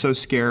got so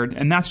scared,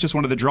 and that's just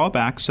one of the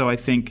drawbacks. So I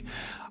think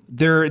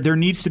there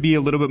needs to be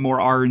a little bit more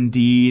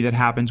R&D that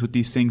happens with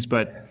these things,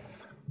 but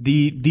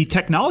the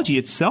technology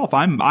itself,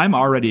 I'm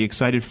already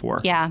excited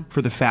for. Yeah.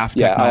 For the FAF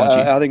technology.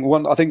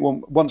 I think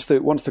once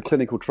the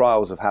clinical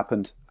trials have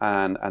happened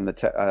and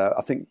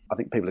I think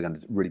people are going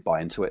to really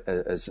buy into it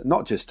as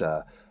not just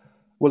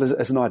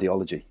as an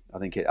ideology. I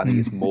think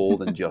it's more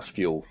than just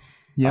fuel.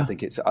 Yeah. I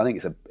think it's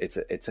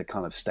a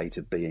kind of state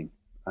of being,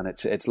 and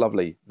it's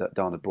lovely that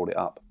Dan had brought it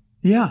up.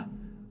 Yeah.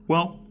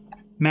 Well,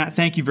 Matt,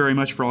 thank you very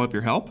much for all of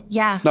your help.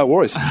 Yeah. No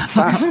worries.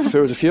 FAF,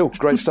 fear as a fuel.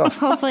 Great stuff.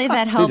 Hopefully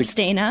that helps,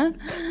 Dana.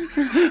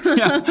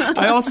 Yeah.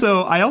 I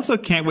also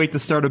can't wait to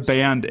start a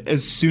band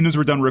as soon as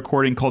we're done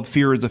recording called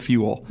Fear is a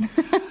Fuel.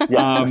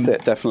 Yeah, that's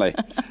it, definitely.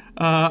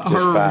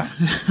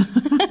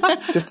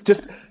 Just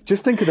FAF.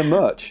 just think of the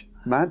merch,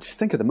 man. Just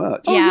think of the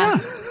merch. Yeah.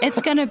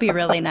 It's going to be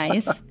really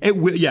nice. It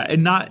will, yeah,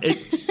 and not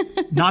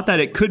that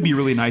it could be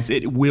really nice.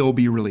 It will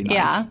be really nice.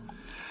 Yeah.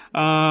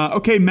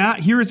 Okay, Matt,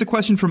 here is a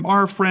question from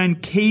our friend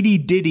Katie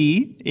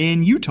Diddy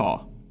in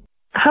Utah.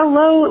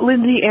 Hello,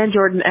 Lindsay and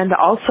Jordan, and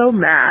also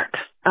Matt.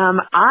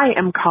 I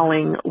am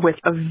calling with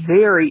a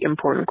very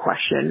important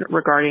question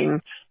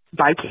regarding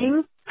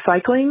biking,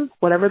 cycling,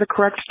 whatever the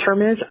correct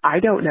term is. I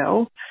don't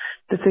know.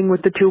 The thing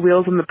with the two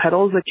wheels and the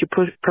pedals that you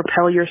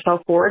propel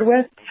yourself forward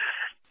with.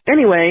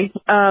 Anyway,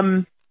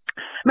 Matt,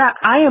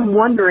 I am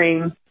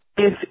wondering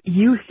if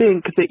you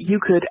think that you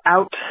could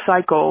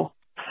out-cycle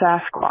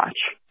Sasquatch.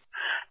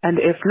 And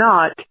if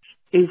not,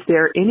 is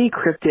there any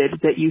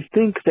cryptid that you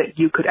think that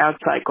you could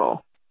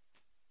outcycle?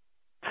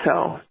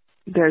 So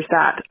there's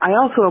that. I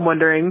also am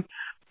wondering,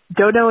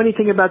 don't know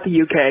anything about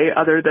the UK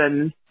other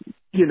than,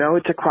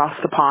 it's across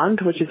the pond,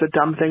 which is a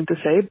dumb thing to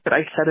say, but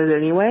I said it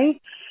anyway.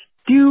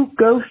 Do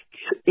ghosts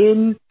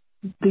in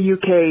the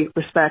UK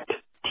respect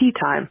tea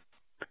time?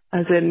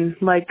 As in,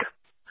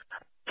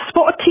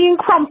 spot of tea and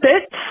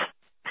crumpets?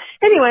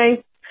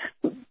 Anyway,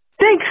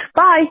 Thanks.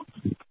 Bye.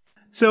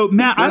 So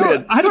Matt,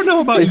 I don't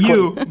know about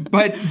you,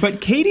 but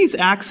Katie's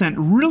accent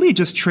really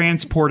just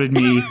transported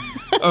me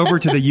over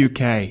to the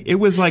UK. It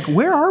was like,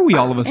 where are we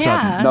all of a sudden?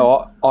 Yeah.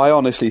 No, I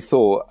honestly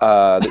thought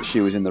that she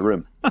was in the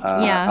room.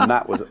 Yeah. And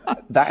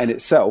that in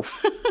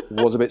itself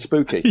was a bit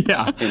spooky.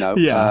 Yeah. You know?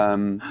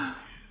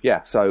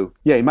 Yeah. So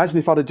imagine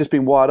if I'd have just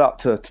been wired up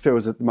to feel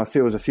as my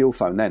feel as a fuel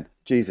phone then.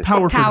 Jesus.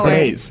 Power for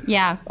days.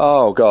 Yeah.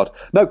 Oh, God.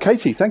 No,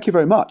 Katie, thank you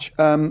very much.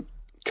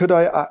 Could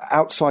I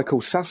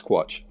outcycle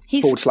Sasquatch /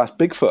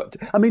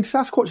 Bigfoot? I mean,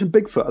 Sasquatch and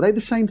Bigfoot, are they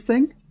the same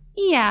thing?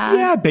 Yeah.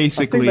 Yeah, I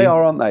basically. think they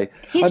are, aren't they?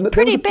 He's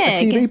pretty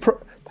big.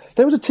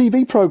 There was a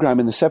TV program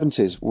in the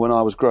 70s when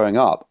I was growing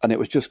up, and it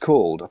was just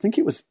called, I think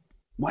it was,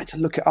 might have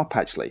to look it up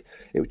actually,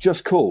 it was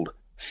just called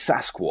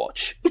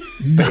Sasquatch,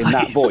 but in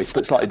that voice,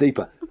 but slightly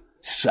deeper.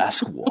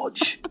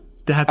 Sasquatch.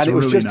 That's and it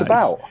was really just nice.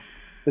 about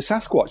the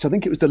Sasquatch. I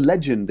think it was the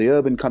legend, the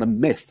urban kind of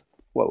myth.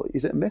 Well,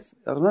 is it a myth?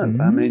 I don't know.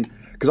 Mm-hmm. I mean,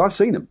 because I've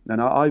seen him,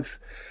 and I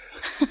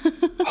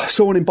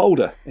saw one in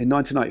Boulder in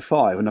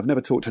 1995, and I've never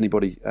talked to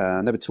anybody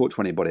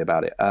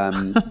about it.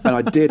 And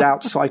I did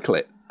outcycle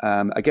it.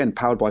 Again,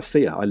 powered by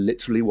fear. I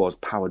literally was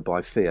powered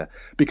by fear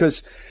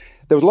because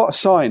there was a lot of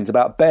signs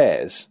about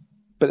bears,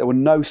 but there were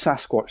no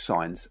Sasquatch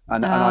signs.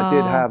 And I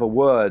did have a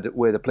word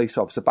with a police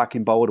officer back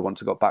in Boulder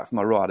once I got back from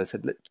my ride. I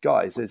said, "Look,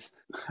 guys, there's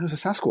a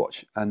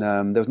Sasquatch," and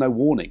there was no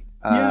warning.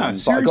 Yeah, but I got a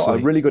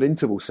seriously. really good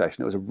interval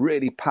session. It was a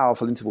really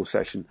powerful interval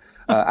session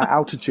at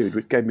altitude,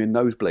 which gave me a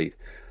nosebleed.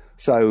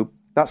 So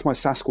that's my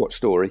Sasquatch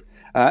story.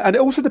 And it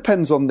also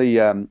depends on the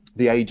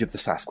age of the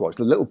Sasquatch.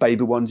 The little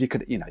baby ones, you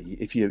could,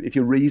 if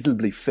you're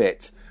reasonably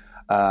fit,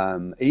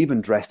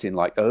 even dressed in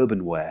like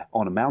urban wear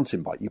on a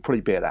mountain bike, you'd probably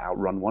be able to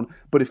outrun one.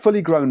 But a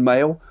fully grown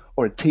male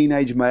or a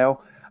teenage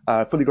male,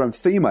 fully grown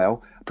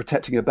female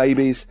protecting her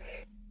babies,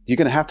 you're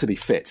going to have to be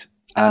fit.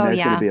 And there's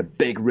going to be a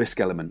big risk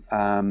element.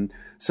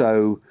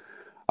 So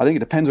I think it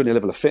depends on your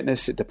level of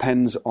fitness. It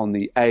depends on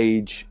the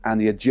age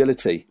and the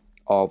agility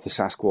of the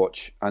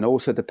Sasquatch, and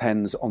also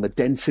depends on the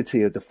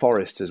density of the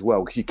forest as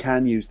well, because you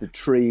can use the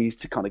trees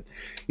to kind of,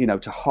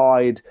 to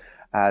hide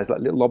as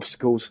like little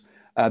obstacles.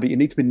 But you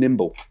need to be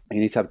nimble. And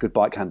you need to have good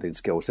bike handling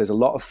skills. There's a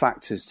lot of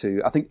factors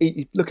to, I think,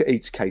 you look at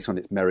each case on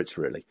its merits,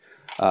 really.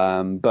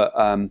 But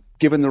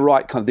given the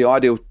right the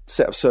ideal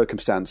set of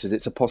circumstances,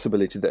 it's a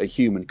possibility that a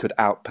human could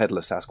out-pedal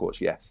a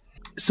Sasquatch, yes.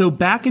 So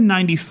back in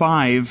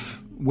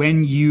 95,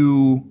 when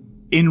you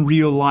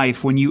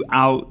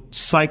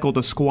out-cycled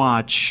a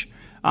Squatch,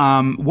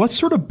 what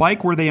sort of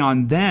bike were they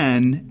on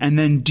then? And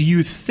then do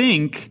you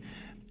think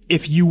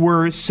if you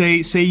were,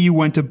 say you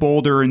went to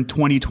Boulder in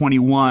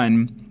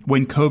 2021,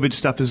 when COVID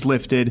stuff is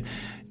lifted,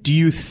 do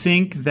you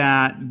think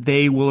that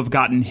they will have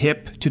gotten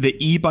hip to the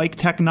e-bike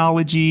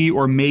technology,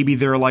 or maybe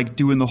they're like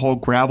doing the whole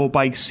gravel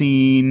bike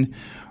scene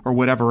or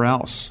whatever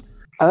else?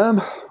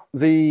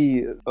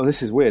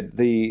 This is weird.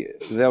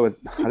 There were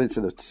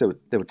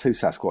two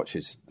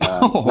Sasquatches.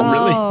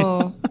 Really?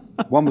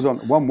 One was on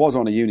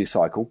a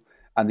unicycle,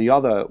 and the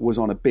other was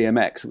on a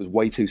BMX. It was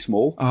way too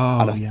small,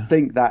 and I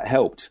think that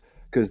helped.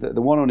 Because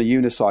the one on a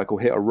unicycle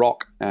hit a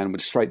rock and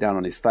went straight down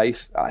on his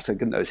face. Actually, I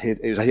couldn't know it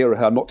was a he or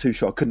her. I'm not too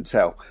sure. I couldn't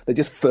tell. They're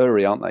just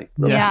furry, aren't they?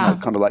 Yeah.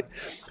 Kind of like.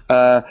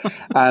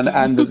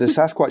 And the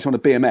Sasquatch on a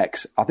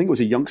BMX, I think it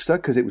was a youngster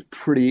because it was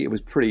pretty.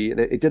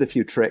 It did a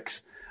few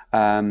tricks.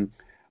 But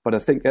I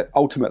think that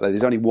ultimately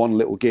there's only one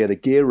little gear. The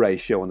gear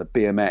ratio on the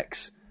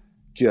BMX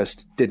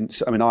just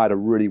didn't. I mean, I had a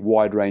really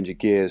wide range of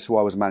gears, so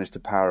I was managed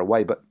to power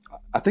away. But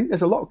I think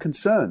there's a lot of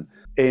concern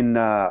in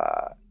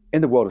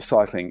the world of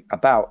cycling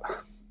about.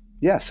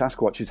 Yeah,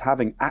 Sasquatch is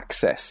having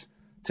access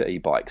to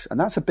e-bikes, and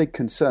that's a big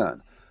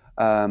concern.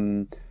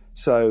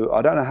 So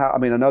I don't know how. I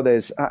mean, I know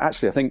there's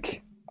actually. I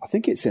think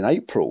it's in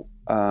April.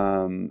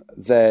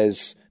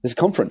 There's a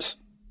conference.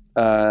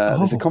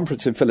 There's a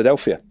conference in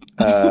Philadelphia,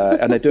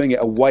 and they're doing it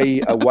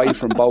away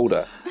from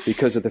Boulder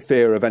because of the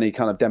fear of any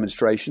kind of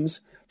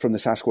demonstrations from the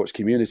Sasquatch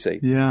community.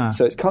 Yeah.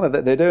 So it's kind of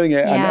that they're doing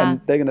it,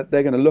 and they're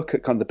going to look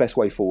at kind of the best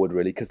way forward,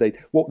 really, because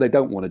what they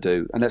don't want to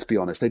do, and let's be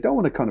honest, they don't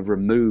want to kind of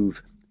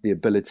remove the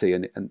ability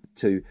and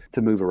to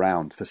move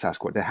around for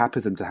Sasquatch. They're happy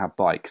for them to have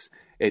bikes.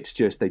 It's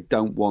just they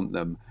don't want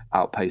them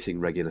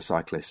outpacing regular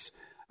cyclists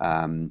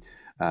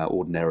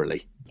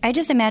ordinarily. I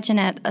just imagine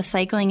at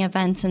cycling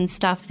events and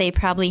stuff, they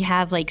probably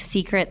have like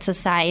secret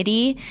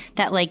society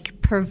that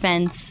like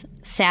prevents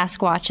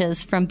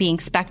Sasquatches from being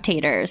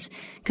spectators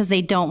because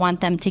they don't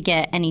want them to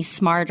get any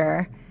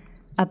smarter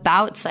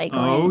about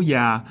cycling. Oh,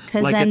 yeah.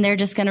 Because then they're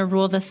just going to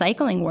rule the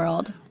cycling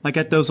world. Like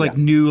at those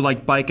new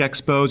like bike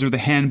expos or the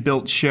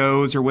hand-built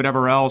shows or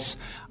whatever else,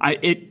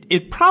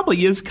 it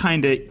probably is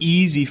kind of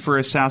easy for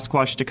a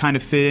Sasquatch to kind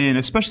of fit in,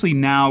 especially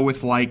now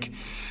with like,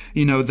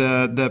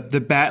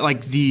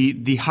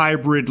 the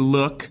hybrid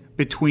look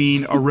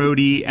between a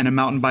roadie and a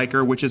mountain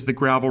biker, which is the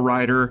gravel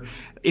rider.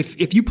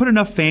 If you put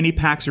enough fanny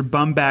packs or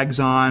bum bags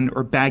on,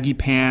 or baggy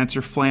pants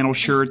or flannel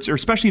shirts, or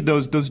especially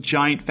those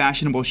giant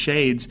fashionable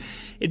shades,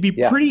 it'd be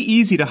pretty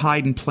easy to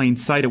hide in plain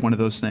sight at one of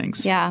those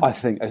things. Yeah, I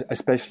think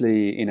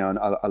especially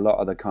a lot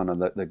of the kind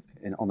of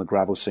on the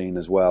gravel scene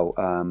as well.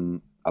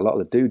 a lot of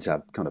the dudes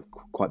have kind of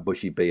quite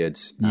bushy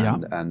beards. Yeah.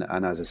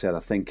 And as I said, I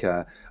think,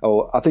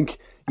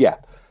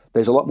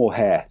 there's a lot more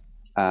hair.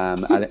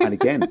 And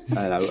again,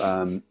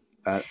 and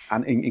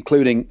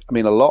including, I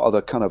mean, a lot of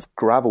the kind of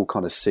gravel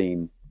kind of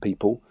scene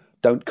people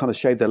don't kind of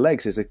shave their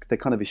legs. They're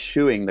kind of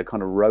eschewing the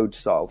kind of road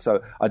style.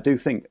 So I do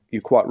think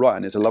you're quite right,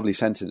 and it's a lovely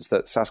sentence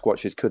that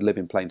Sasquatches could live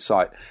in plain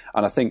sight.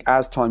 And I think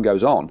as time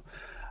goes on,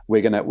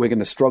 we're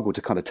gonna struggle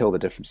to kind of tell the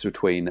difference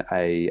between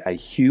a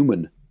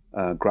human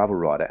gravel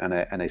rider and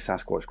a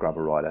Sasquatch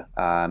gravel rider,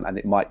 and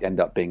it might end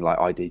up being like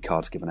ID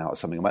cards given out or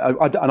something. And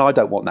I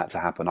don't want that to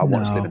happen. I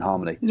want us to live in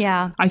harmony.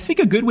 Yeah. I think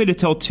a good way to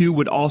tell too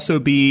would also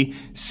be,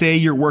 say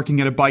you're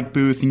working at a bike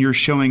booth and you're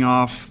showing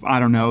off, I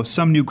don't know,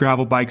 some new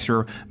gravel bikes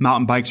or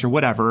mountain bikes or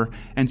whatever,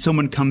 and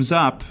someone comes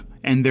up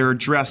and they're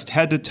dressed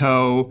head to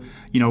toe,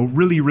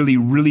 really, really,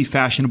 really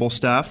fashionable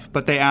stuff,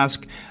 but they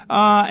ask,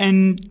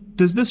 and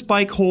does this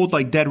bike hold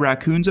like dead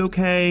raccoons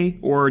okay?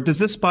 Or does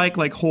this bike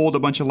like hold a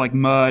bunch of like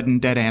mud and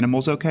dead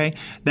animals okay?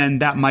 Then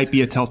that might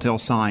be a telltale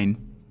sign.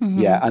 Mm-hmm.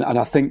 Yeah, and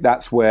I think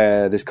that's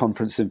where this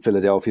conference in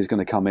Philadelphia is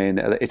going to come in.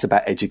 It's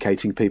about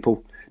educating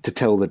people to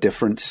tell the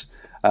difference.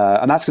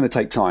 And that's going to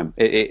take time.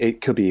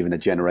 It could be even a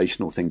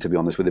generational thing, to be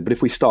honest with it. But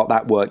if we start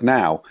that work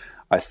now,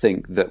 I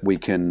think that we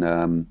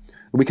can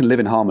live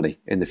in harmony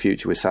in the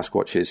future with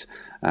Sasquatches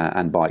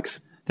and bikes.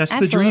 That's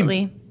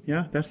Absolutely. the dream.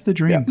 Yeah, that's the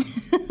dream. Yeah.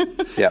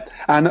 Yeah.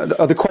 And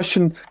the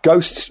question,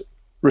 ghosts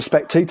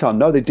respect tea time?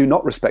 No, they do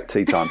not respect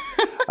tea time.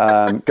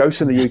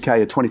 Ghosts in the UK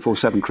are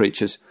 24/7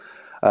 creatures,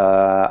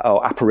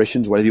 or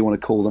apparitions, whatever you want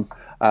to call them,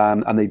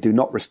 and they do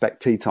not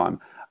respect tea time.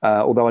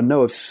 Although I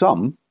know of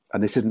some,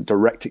 and this isn't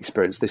direct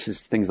experience, this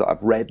is things that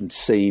I've read and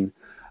seen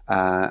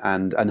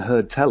and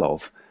heard tell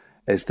of,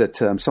 is that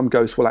some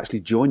ghosts will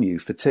actually join you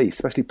for tea,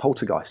 especially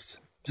poltergeists.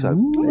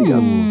 So there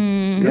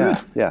you go.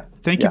 Yeah.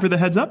 Thank you for the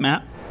heads up,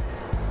 Matt.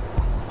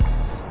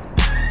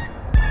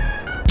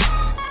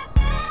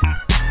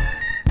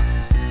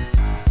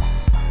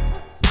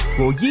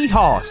 Well,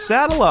 yeehaw,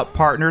 saddle up,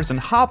 partners, and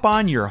hop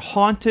on your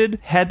haunted,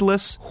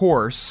 headless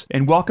horse,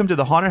 and welcome to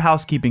the Haunted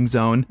Housekeeping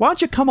Zone. Why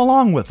don't you come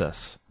along with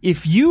us?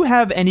 If you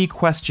have any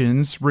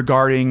questions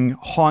regarding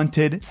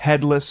haunted,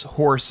 headless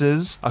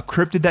horses, a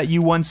cryptid that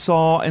you once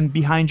saw and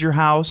behind your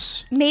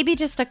house, Maybe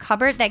just a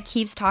cupboard that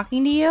keeps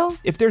talking to you.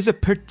 if there's a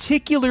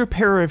particular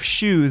pair of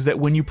shoes that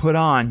when you put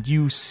on,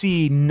 you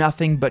see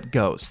nothing but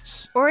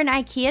ghosts, Or an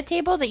IKEA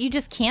table that you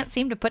just can't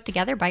seem to put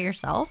together by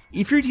yourself.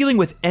 if you're dealing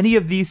with any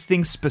of these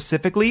things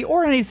specifically,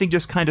 or anything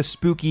just kind of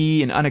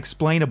spooky and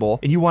unexplainable,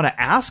 and you want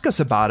to ask us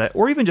about it,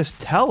 or even just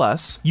tell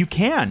us, you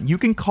can. You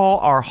can call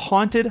our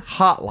haunted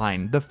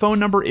hotline. The phone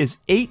number is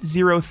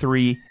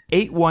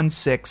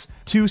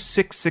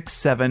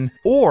 803-816-2667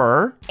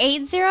 or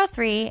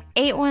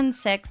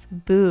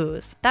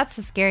 803-816-BOOZE. That's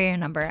the scarier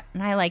number,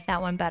 and I like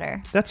that one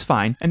better. that's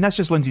fine, and that's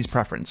just Lindsay's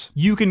preference.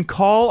 You can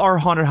call our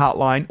haunted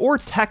hotline or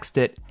text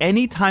it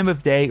any time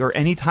of day or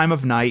any time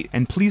of night,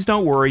 and please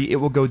don't worry, it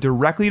will go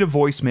directly to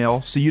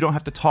voicemail so you don't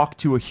have to talk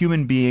to a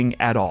human being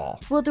at all.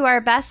 We'll do our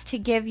best to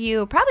give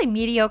you probably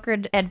mediocre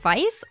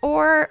advice,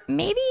 or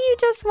maybe you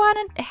just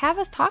want to have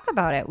us talk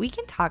about it. We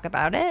can talk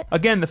about it.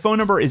 Again, the phone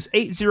number is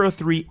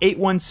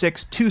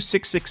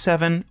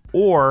 803-816-2667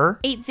 or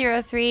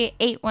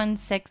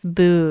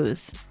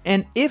 803-816-BOOZE.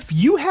 And if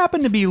you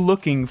happen to be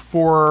looking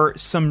for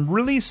some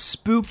really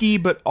spooky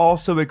but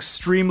also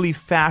extremely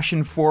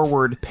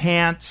fashion-forward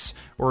pants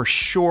or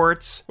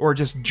shorts or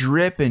just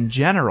drip in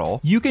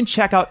general, you can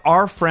check out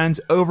our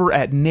friends over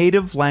at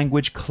Native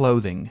Language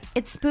Clothing.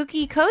 It's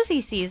spooky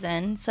cozy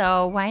season,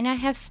 so why not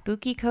have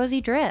spooky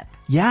cozy drip?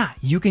 Yeah,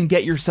 you can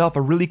get yourself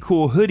a really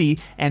cool hoodie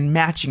and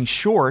matching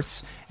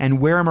shorts and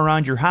wear them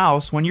around your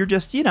house when you're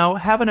just,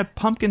 having a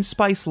pumpkin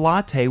spice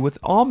latte with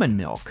almond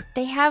milk.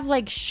 They have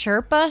like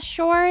Sherpa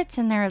shorts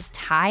and they're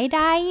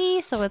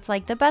tie-dye, so it's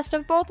like the best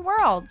of both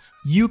worlds.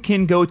 You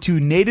can go to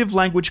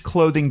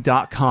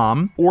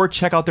nativelanguageclothing.com or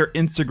check out their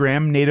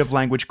Instagram, Native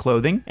Language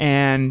Clothing,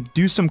 and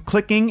do some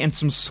clicking and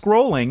some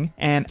scrolling.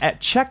 And at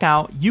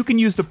checkout, you can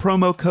use the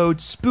promo code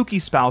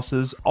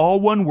SPOOKYSPOUSES, all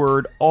one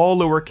word, all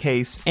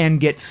lowercase, and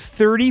get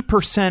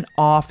 30%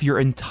 off your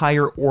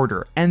entire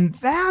order. And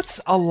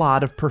that's a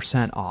lot of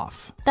percent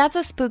off. That's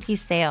a spooky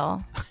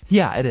sale.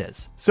 Yeah, it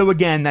is. So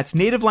again, that's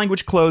Native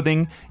Language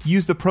Clothing.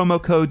 Use the promo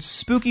code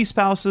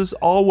SPOOKYSPOUSES,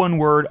 all one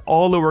word,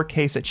 all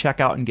lowercase at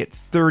checkout and get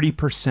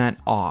 30%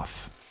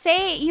 off.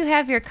 Say you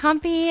have your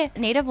comfy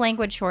native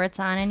language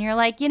shorts on and you're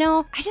like,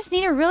 I just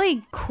need a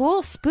really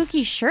cool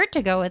spooky shirt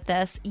to go with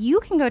this. You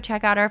can go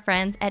check out our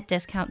friends at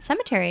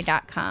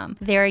discountcemetery.com.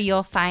 There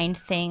you'll find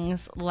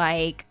things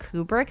like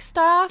Kubrick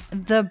stuff,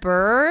 The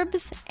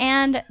Burbs,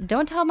 and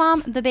Don't Tell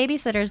Mom the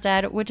Babysitter's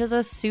Dead, which is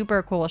a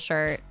super cool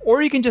shirt.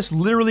 Or you can just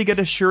literally get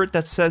a shirt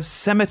that says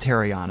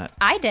cemetery on it.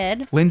 I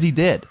did. Lindsay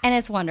did. And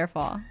it's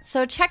wonderful.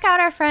 So check out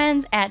our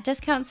friends at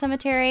Discount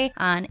Cemetery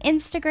on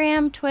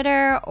Instagram,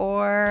 Twitter,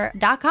 or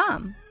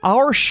 .com.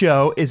 Our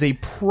show is a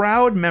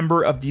proud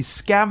member of the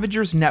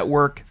Scavengers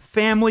Network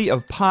family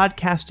of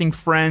podcasting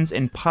friends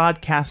and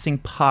podcasting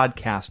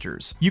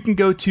podcasters. You can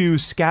go to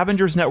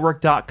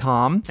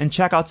scavengersnetwork.com and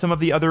check out some of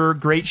the other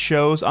great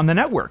shows on the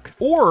network.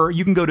 Or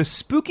you can go to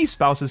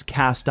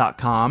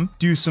spookyspousescast.com,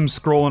 do some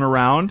scrolling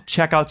around,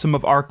 check out some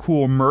of our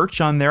cool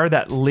merch on there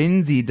that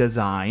Lindsay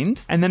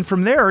designed. And then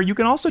from there, you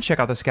can also check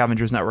out the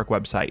Scavengers Network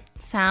website.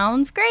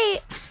 Sounds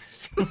great.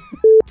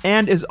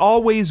 And as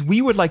always,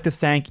 we would like to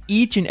thank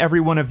each and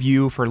every one of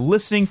you for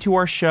listening to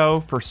our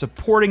show, for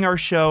supporting our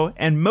show,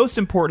 and most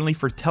importantly,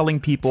 for telling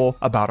people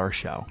about our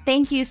show.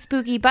 Thank you,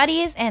 spooky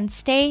buddies, and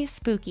stay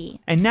spooky.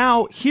 And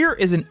now, here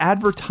is an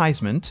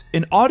advertisement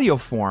in audio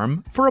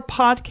form for a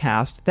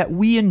podcast that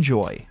we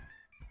enjoy.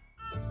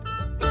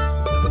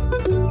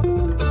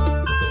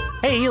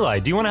 Hey, Eli,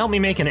 do you want to help me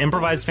make an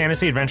improvised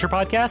fantasy adventure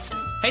podcast?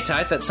 Hey,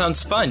 Ty, that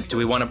sounds fun. Do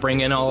we want to bring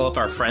in all of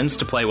our friends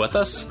to play with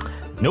us?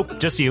 Nope,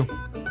 just you.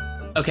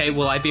 Okay,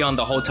 will I be on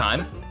the whole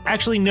time?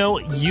 Actually, no,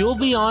 you'll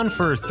be on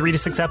for 3 to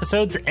 6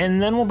 episodes,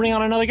 and then we'll bring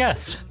on another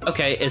guest.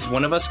 Okay, is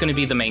one of us going to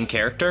be the main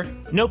character?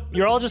 Nope,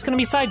 you're all just going to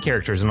be side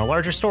characters in a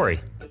larger story.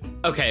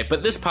 Okay,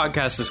 but this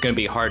podcast is going to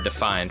be hard to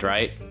find,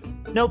 right?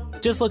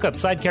 Nope, just look up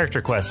Side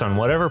Character Quest on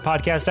whatever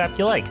podcast app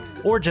you like,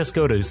 or just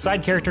go to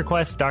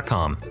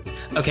sidecharacterquest.com.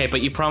 Okay,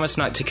 but you promise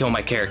not to kill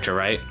my character,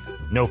 right?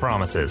 No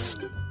promises.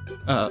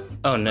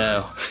 Oh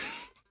no.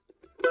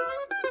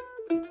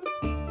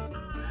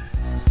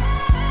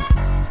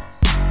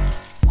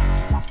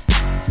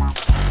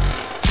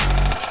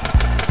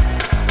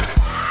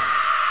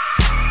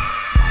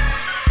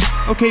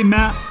 Okay,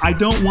 Matt, I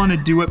don't want to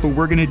do it, but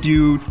we're going to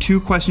do 2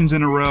 questions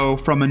in a row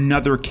from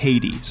another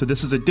Katie. So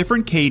this is a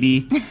different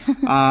Katie. She's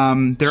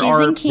in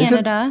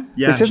Canada.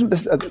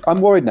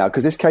 I'm worried now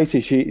because this Katie,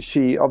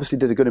 she obviously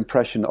did a good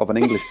impression of an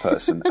English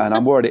person, and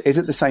I'm worried, is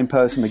it the same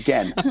person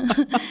again?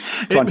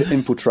 Trying to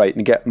infiltrate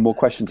and get more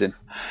questions in.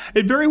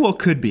 It very well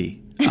could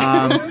be.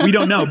 We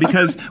don't know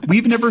because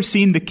we've never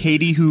seen the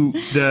Katie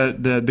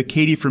the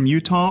Katie from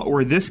Utah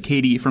or this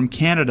Katie from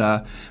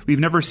Canada. We've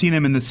never seen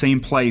them in the same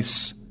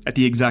place at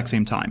the exact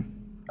same time.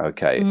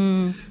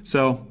 Okay.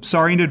 So,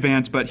 sorry in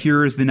advance, but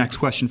here is the next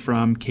question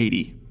from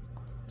Katie.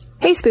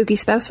 Hey, spooky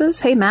spouses.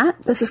 Hey, Matt.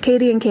 This is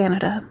Katie in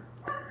Canada.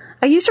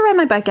 I used to ride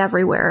my bike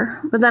everywhere,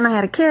 but then I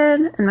had a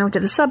kid and moved to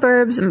the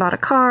suburbs and bought a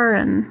car,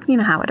 and you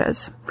know how it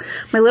is.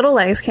 My little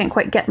legs can't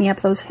quite get me up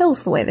those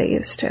hills the way they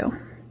used to.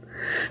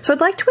 So I'd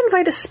like to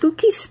invite a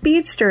spooky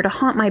speedster to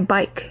haunt my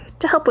bike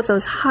to help with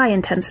those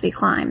high-intensity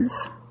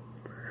climbs.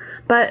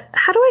 But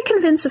how do I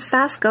convince a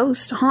fast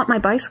ghost to haunt my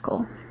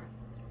bicycle?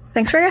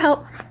 Thanks for your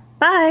help.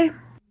 Bye.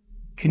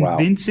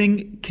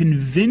 Convincing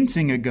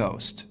a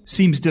ghost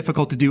seems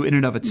difficult to do in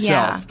and of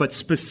itself, but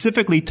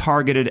specifically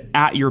targeted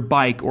at your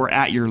bike or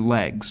at your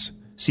legs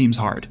seems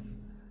hard.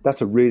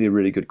 That's a really,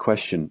 really good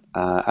question.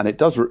 And it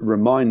does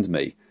remind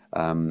me,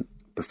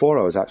 before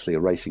I was actually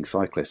a racing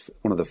cyclist,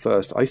 one of the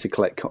first, I used to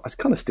collect, I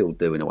kind of still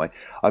do in a way.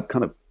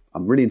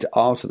 I'm really into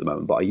art at the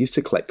moment, but I used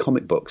to collect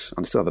comic books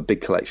and I still have a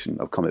big collection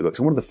of comic books.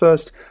 And one of the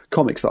first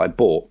comics that I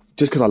bought,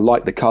 just because I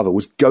liked the cover,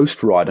 was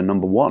Ghost Rider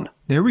 #1.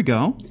 There we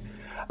go.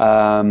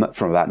 From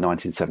about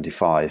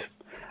 1975.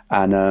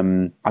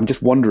 And I'm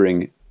just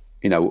wondering,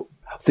 the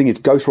thing is,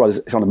 Ghost Rider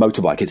is on a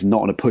motorbike, it's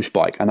not on a push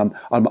bike. And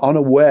I'm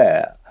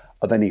unaware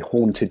of any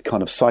haunted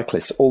kind of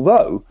cyclists,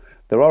 although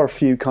there are a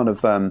few kind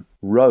of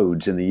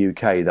roads in the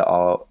UK that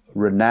are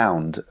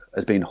renowned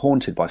as being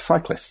haunted by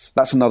cyclists.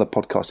 That's another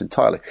podcast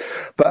entirely.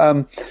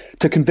 But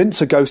to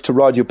convince a ghost to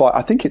ride your bike,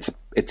 I think it's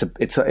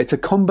a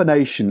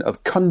combination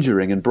of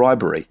conjuring and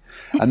bribery,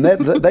 and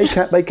they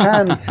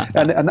can,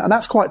 and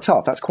that's quite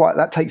tough.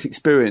 That takes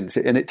experience,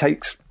 and it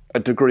takes a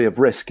degree of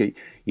risk.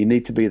 You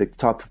need to be the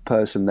type of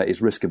person that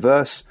is risk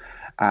averse,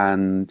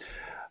 and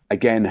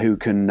again, who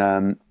can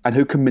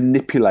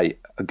manipulate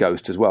a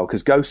ghost as well.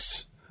 Because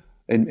ghosts,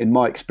 in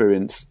my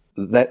experience,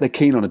 they're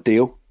keen on a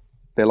deal.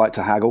 They like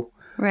to haggle,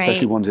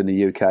 especially ones in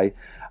the UK.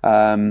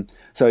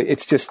 So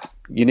it's just,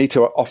 you need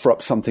to offer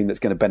up something that's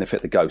going to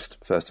benefit the ghost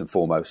first and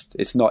foremost.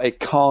 It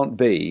can't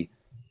be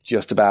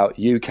just about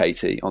you,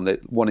 Katie, on the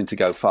wanting to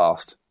go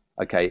fast.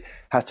 Okay, it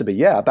has to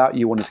be about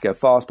you wanting to go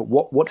fast, but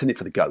what's in it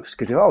for the ghost?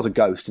 Because if I was a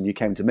ghost and you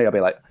came to me, I'd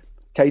be like,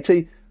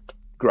 Katie,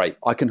 great,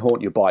 I can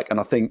haunt your bike, and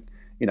I think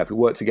if we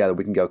work together,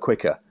 we can go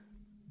quicker.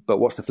 But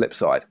what's the flip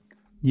side?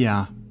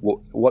 Yeah,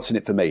 what's in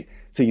it for me?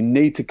 So you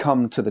need to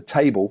come to the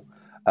table.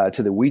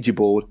 To the Ouija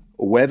board,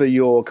 or whether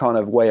your kind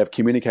of way of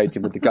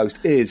communicating with the ghost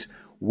is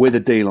with a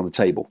deal on the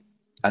table,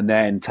 and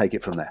then take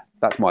it from there.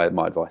 That's my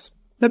advice.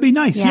 That'd be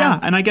nice, yeah.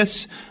 And I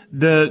guess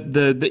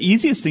the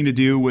easiest thing to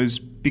do was,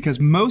 because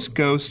most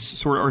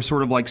ghosts are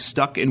sort of like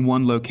stuck in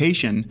one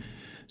location.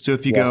 So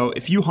if you go,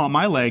 if you haunt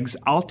my legs,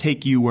 I'll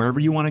take you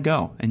wherever you want to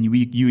go, and you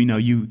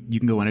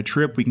can go on a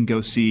trip. We can go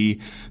see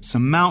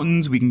some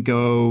mountains. We can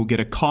go get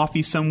a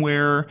coffee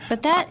somewhere.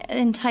 But that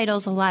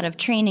entitles a lot of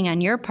training on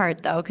your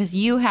part, though, because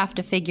you have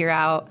to figure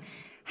out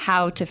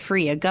how to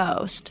free a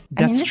ghost.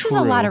 This is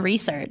a lot of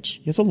research.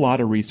 It's a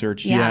lot of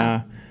research.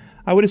 Yeah.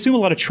 I would assume a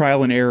lot of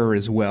trial and error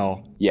as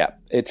well. Yeah,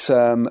 it's.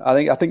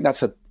 I think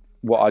that's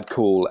what I'd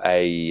call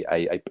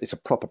it's a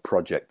proper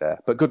project there.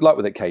 But good luck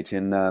with it, Katie,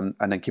 and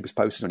then keep us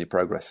posted on your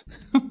progress.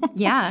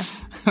 Yeah.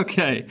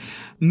 Okay.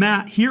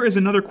 Matt, here is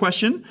another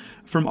question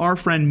from our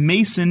friend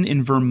Mason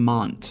in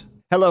Vermont.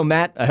 Hello,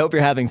 Matt. I hope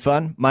you're having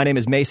fun. My name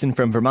is Mason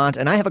from Vermont,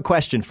 and I have a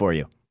question for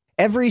you.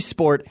 Every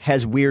sport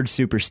has weird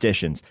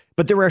superstitions,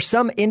 but there are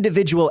some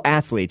individual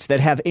athletes that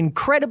have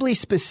incredibly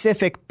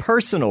specific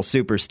personal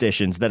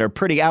superstitions that are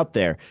pretty out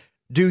there.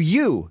 Do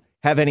you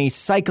have any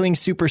cycling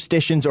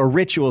superstitions or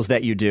rituals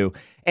that you do?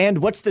 And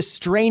what's the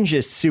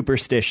strangest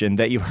superstition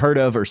that you've heard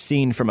of or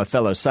seen from a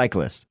fellow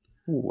cyclist?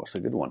 Ooh, that's a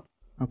good one.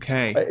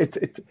 Okay.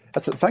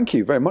 Thank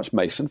you very much,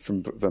 Mason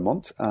from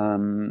Vermont.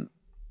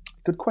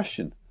 Good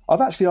question.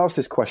 I've actually asked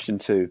this question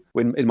too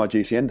in my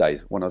GCN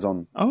days when I was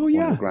on one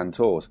of the Grand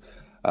Tours.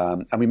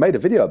 And we made a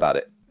video about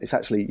it. It's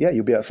actually,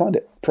 you'll be able to find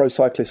it. Pro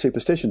cyclist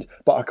superstitions.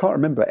 But I can't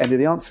remember any of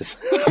the answers.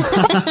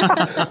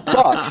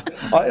 But,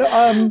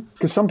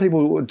 because some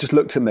people just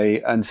looked at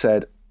me and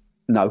said,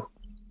 no.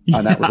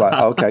 And that was like,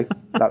 oh, okay,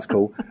 that's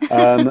cool.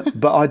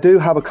 But I do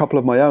have a couple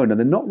of my own, and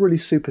they're not really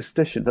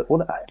superstition.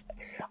 Well,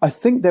 I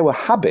think they were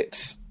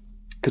habits,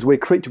 because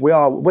we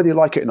are, whether you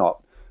like it or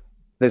not,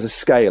 there's a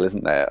scale,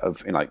 isn't there,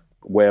 of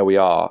where we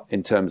are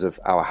in terms of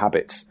our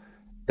habits.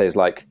 There's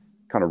like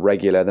kind of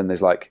regular, then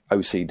there's like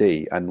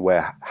OCD, and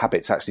where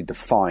habits actually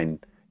define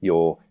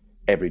your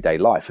everyday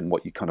life and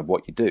what you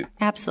do.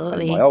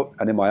 Absolutely.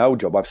 And in my old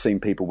job, I've seen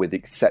people with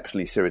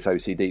exceptionally serious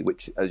OCD,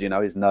 which, as you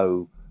know, is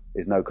no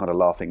kind of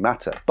laughing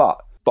matter.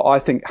 But I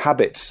think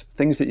habits,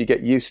 things that you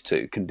get used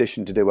to,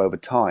 conditioned to do over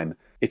time,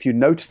 if you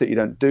notice that you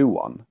don't do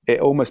one,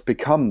 it almost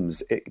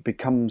becomes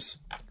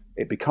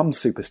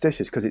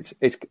superstitious, because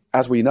it's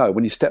as we know,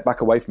 when you step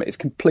back away from it, it's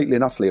completely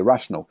and utterly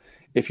irrational.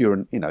 If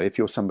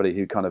you're somebody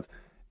who kind of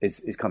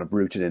is kind of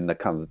rooted in the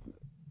kind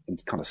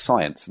of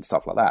science and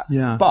stuff like that.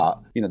 Yeah. But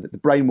the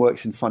brain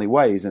works in funny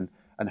ways, and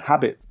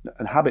habits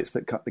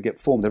that get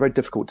formed, they're very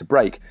difficult to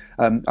break.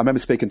 I remember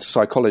speaking to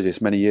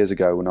psychologists many years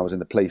ago when I was in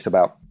the police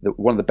about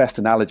one of the best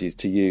analogies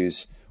to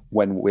use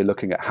when we're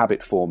looking at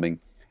habit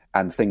forming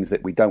and things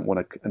that we don't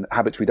want to, and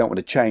habits we don't want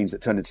to change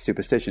that turn into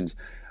superstitions,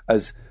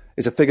 is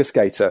a figure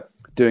skater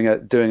doing a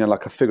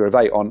figure of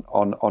 8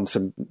 on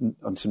some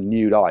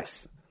nude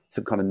ice,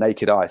 some kind of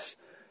naked ice,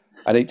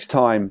 and each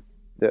time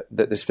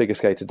that this figure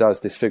skater does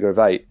this figure of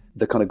 8,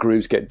 the kind of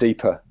grooves get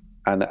deeper,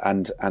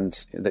 and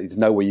there's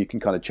no way you can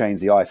kind of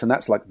change the ice, and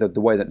that's like the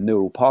way that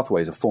neural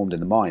pathways are formed in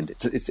the mind.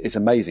 It's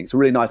amazing. It's a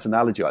really nice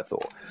analogy, I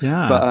thought.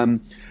 Yeah.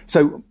 But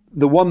so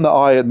the one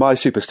that my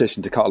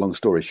superstition, to cut a long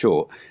story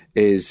short,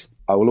 is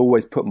I will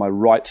always put my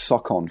right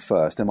sock on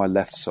first, then my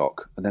left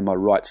sock, and then my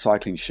right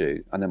cycling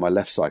shoe, and then my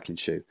left cycling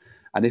shoe.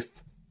 And if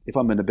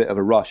I'm in a bit of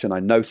a rush and I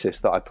notice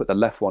that I put the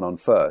left one on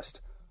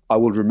first, I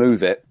will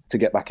remove it to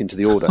get back into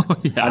the order.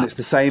 And it's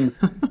the same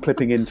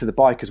clipping into the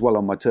bike as well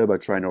on my turbo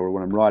trainer or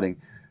when I'm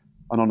riding.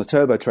 And on a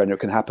turbo trainer, it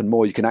can happen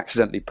more. You can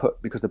accidentally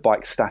because the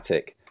bike's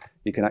static,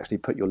 you can actually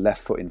put your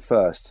left foot in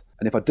first.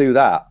 And if I do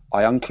that,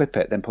 I unclip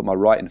it, then put my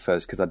right in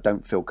first because I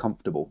don't feel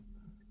comfortable.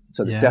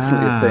 So there's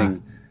definitely a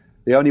thing.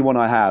 The only one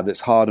I have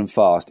that's hard and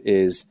fast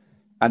is,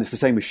 and it's the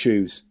same with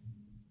shoes.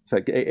 So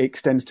it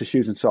extends to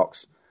shoes and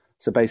socks.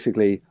 So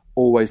basically,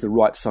 always the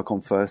right sock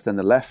on first, then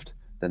the left,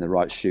 then the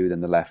right shoe,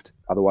 then the left.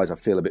 Otherwise, I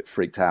feel a bit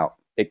freaked out.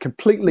 It's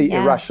completely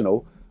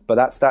irrational, but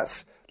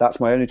that's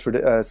my only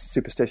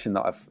superstition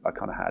that I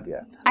kind of had.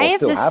 Yeah, I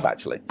still have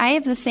actually. I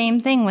have the same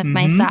thing with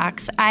my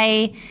socks.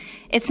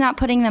 It's not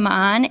putting them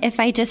on. If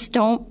I just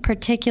don't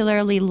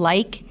particularly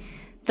like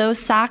those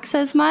socks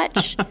as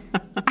much,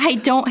 I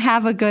don't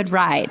have a good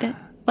ride.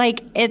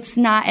 Like, it's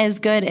not as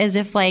good as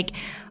if I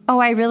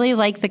really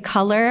like the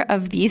color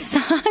of these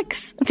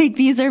socks. Like,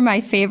 these are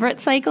my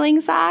favorite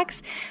cycling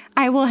socks.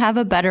 I will have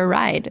a better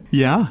ride.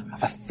 Yeah.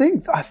 I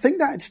think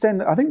that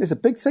extends. I think there's a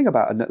big thing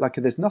about it. Like,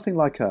 there's nothing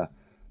like a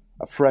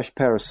fresh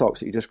pair of socks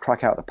that you just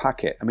crack out the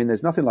packet. I mean,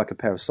 there's nothing like a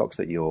pair of socks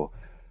that you're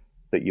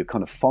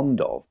kind of fond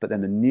of, but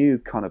then a new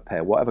kind of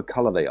pair, whatever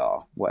color they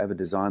are, whatever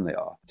design they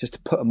are, just to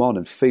put them on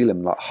and feel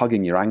them like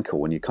hugging your ankle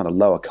when you kind of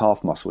lower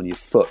calf muscle in your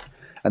foot,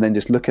 and then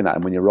just looking at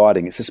them when you're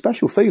riding, it's a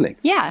special feeling.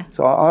 Yeah.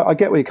 So I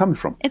get where you're coming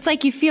from. It's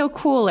like you feel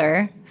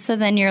cooler, so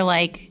then you're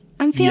like,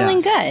 I'm feeling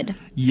good.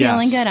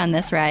 Feeling good on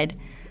this ride.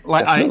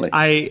 Definitely.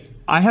 I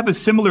have a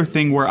similar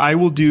thing where I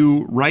will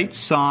do right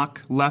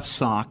sock, left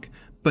sock,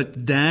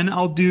 but then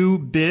I'll do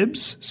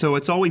bibs. So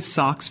it's always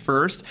socks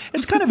first.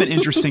 It's kind of an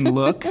interesting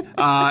look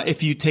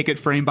if you take it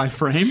frame by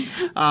frame.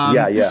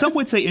 Some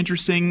would say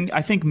interesting.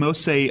 I think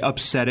most say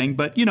upsetting,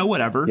 but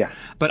whatever. Yeah.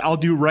 But I'll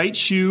do right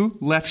shoe,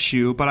 left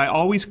shoe, but I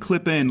always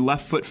clip in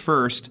left foot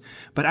first.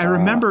 But I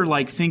remember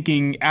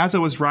thinking as I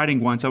was riding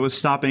once, I was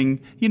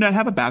stopping, to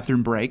have a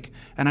bathroom break.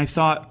 And I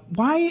thought,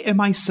 why am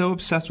I so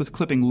obsessed with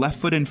clipping left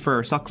foot in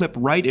first? I'll clip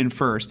right in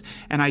first.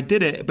 And I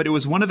did it, but it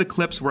was one of the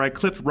clips where I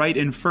clipped right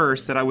in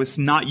first that I was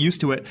not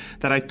used to it,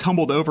 that I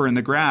tumbled over in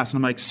the grass. And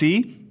I'm like,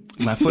 see,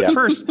 left foot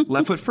first,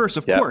 left foot first,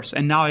 of course.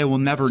 And now I will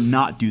never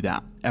not do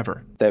that,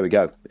 ever. There we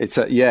go. I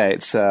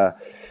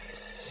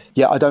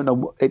don't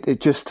know. It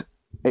just,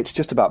 it's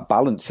just about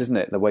balance, isn't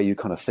it? The way you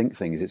kind of think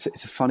things. It's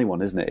a funny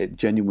one, isn't it? It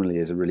genuinely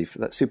is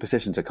that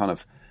superstitions are kind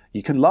of,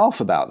 you can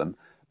laugh about them,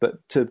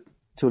 but to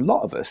a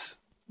lot of us,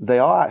 they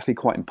are actually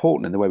quite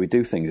important in the way we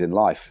do things in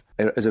life.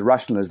 As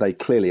irrational as they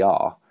clearly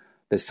are,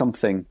 there's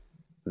something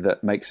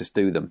that makes us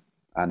do them,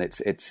 and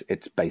it's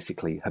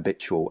basically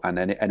habitual. And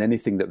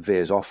anything that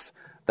veers off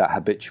that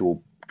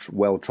habitual,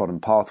 well-trodden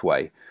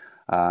pathway,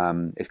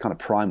 it's kind of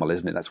primal,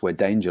 isn't it? That's where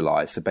danger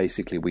lies. So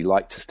basically, we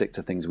like to stick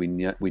to things we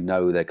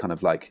know they're kind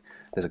of like,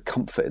 there's a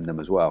comfort in them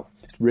as well.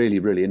 It's really,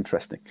 really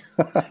interesting.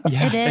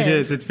 Yeah, it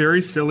is. It's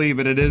very silly,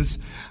 but it is.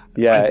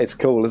 Yeah, it's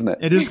cool, isn't it?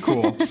 It is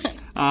cool.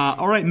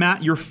 All right,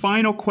 Matt, your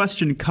final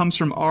question comes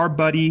from our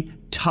buddy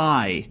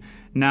Ty.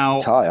 Now,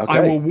 Ty, okay. I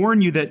will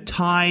warn you that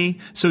Ty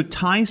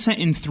sent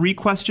in 3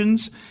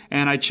 questions,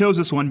 and I chose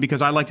this one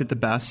because I liked it the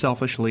best,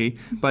 selfishly.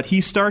 But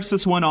he starts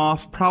this one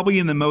off probably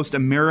in the most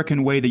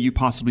American way that you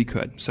possibly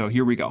could. So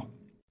here we go.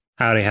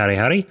 Howdy, howdy,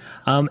 howdy.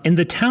 In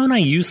the town I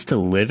used to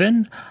live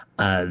in,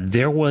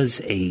 there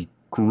was a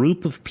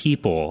group of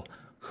people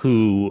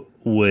who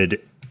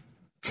would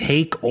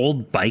take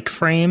old bike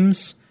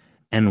frames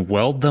and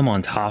weld them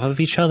on top of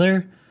each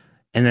other,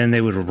 and then they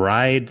would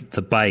ride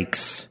the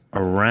bikes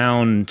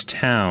around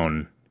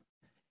town.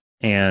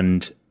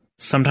 And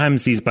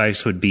sometimes these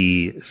bikes would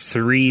be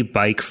 3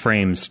 bike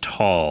frames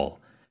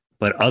tall,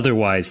 but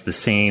otherwise the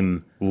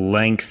same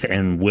length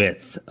and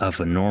width of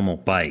a normal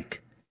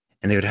bike.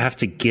 And they would have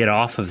to get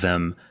off of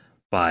them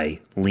by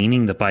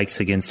leaning the bikes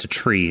against a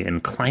tree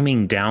and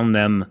climbing down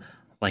them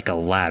like a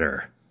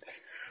ladder.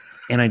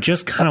 And I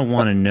just kind of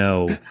want to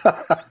know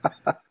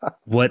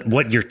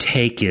what your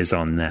take is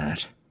on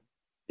that.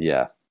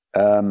 Yeah.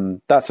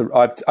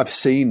 I've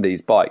seen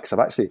these bikes.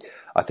 I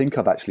think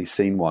I've actually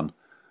seen one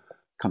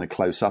kind of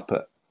close up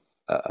at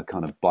a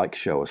kind of bike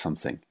show or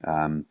something.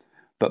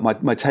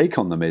 But my take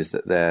on them is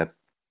that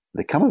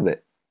they come a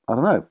bit, I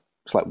don't know.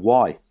 It's like,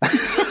 why?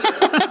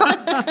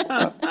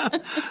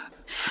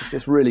 It's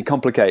just really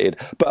complicated.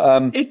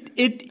 But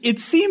it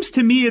seems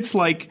to me it's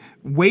like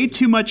way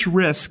too much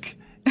risk.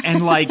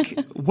 And like,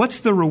 what's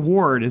the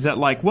reward? Is that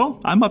like,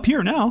 well, I'm up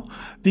here now?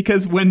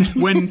 Because when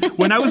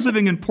I was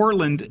living in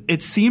Portland,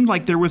 it seemed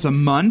like there was a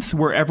month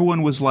where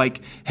everyone was like,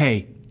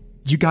 hey,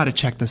 you got to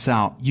check this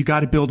out. You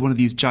got to build one of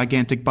these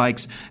gigantic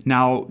bikes.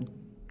 Now,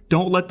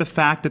 don't let the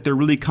fact that they're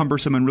really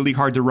cumbersome and really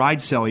hard to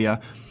ride sell you.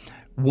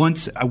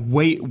 Wait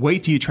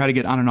till you try to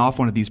get on and off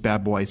one of these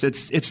bad boys.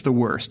 It's the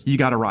worst. You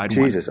got to ride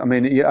one. Jesus,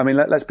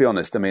 let's be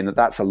honest. I mean,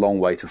 that's a long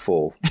way to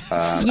fall.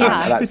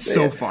 Yeah, it's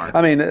so far.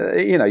 I mean,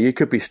 you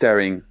could be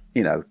staring.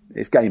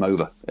 It's game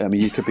over. I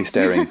mean, you could be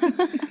staring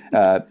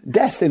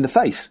death in the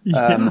face.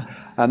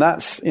 And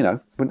that's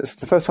it's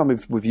the first time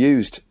we've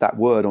used that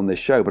word on this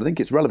show, but I think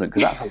it's relevant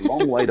because that's a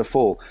long way to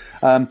fall.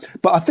 But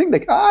I think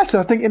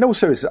in all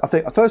seriousness, I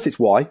think first it's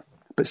why,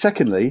 but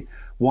secondly,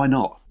 why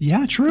not?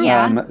 Yeah, true.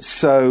 Yeah.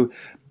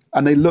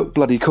 And they look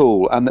bloody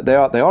cool, and they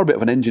are a bit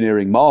of an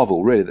engineering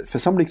marvel, really. That for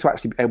somebody to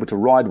actually be able to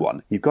ride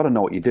one, you've got to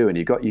know what you're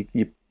doing.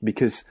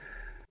 Because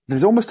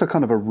there's almost a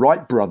kind of a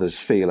Wright brothers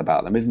feel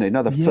about them, isn't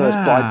there? The first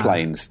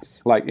biplanes,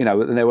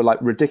 they were like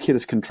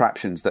ridiculous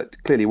contraptions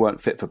that clearly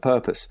weren't fit for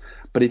purpose.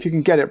 But if you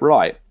can get it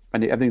right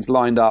and everything's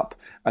lined up,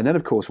 and then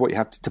of course what you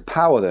have to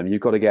power them,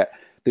 you've got to get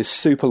this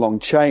super long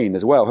chain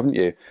as well, haven't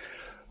you?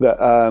 That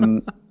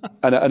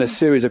and a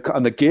series of,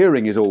 and the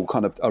gearing is all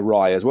kind of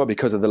awry as well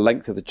because of the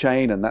length of the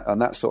chain and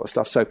that sort of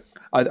stuff. So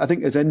I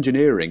think as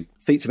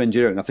feats of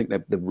engineering, I think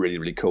they're really,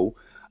 really cool.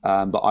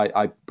 But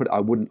I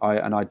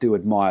do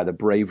admire the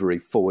bravery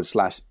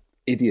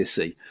 /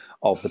 idiocy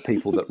of the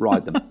people that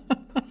ride them.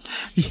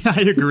 Yeah,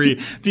 I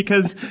agree,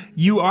 because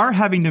you are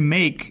having to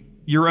make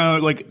your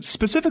own,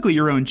 specifically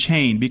your own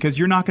chain, because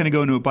you're not going to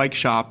go into a bike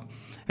shop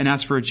and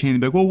ask for a chain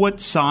and be like, well, what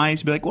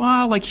size? Be like,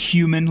 well,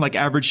 like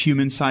average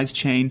human size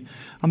chain.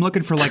 I'm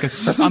looking for like a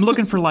 30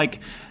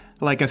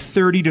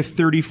 to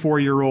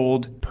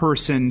 34-year-old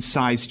person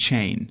size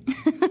chain.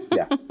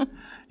 Yeah.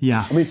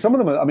 Yeah. I mean, some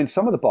of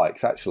the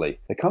bikes actually,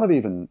 they're kind of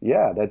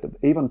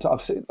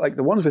I've seen like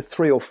the ones with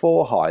 3 or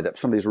 4 high that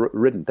somebody's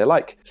ridden. They're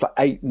like, it's like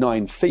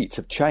 8-9 feet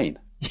of chain.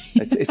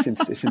 It's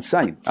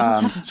insane.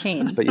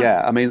 Chain. But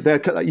yeah, I mean,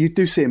 you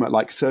do see them at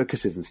like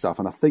circuses and stuff.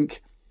 And I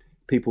think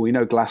people,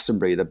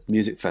 Glastonbury, the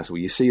music festival,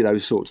 you see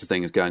those sorts of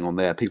things going on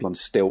there. People on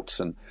stilts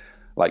and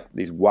like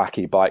these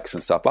wacky bikes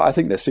and stuff. But I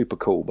think they're super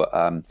cool. But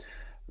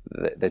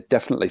they're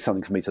definitely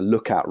something for me to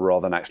look at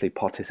rather than actually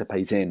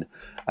participate in,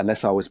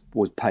 unless I was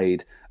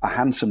paid a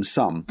handsome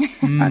sum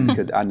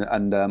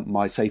and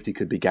my safety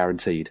could be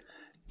guaranteed.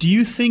 Do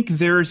you think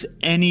there's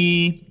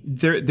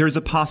there's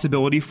a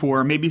possibility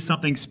for maybe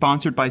something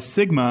sponsored by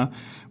Sigma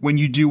when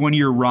you do one of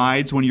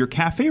your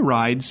cafe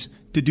rides,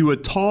 to do a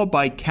tall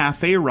bike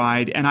cafe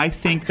ride? And I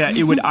think that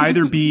it would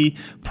either be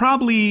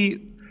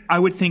I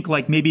would think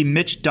like maybe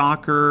Mitch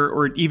Docker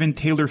or even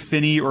Taylor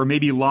Finney or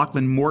maybe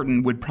Lachlan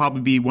Morton would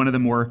probably be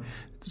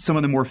some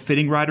of the more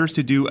fitting riders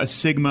to do a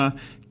Sigma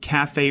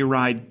cafe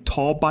ride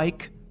tall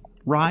bike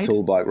ride.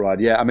 Tall bike ride,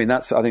 yeah. I mean,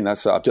 I've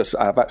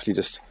actually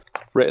just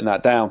written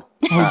that down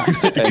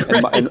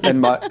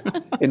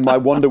in my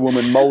Wonder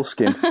Woman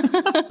moleskin.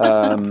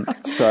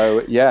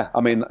 So yeah,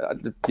 I mean,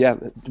 yeah,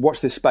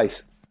 watch this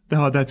space.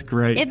 Oh, that's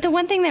great. The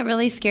one thing that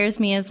really scares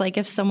me is like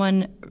if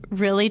someone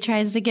really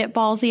tries to get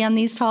ballsy on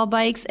these tall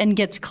bikes and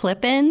gets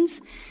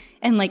clip-ins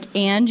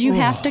and you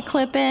have to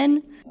clip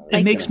in.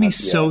 It makes me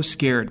so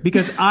scared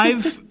because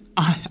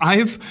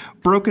I've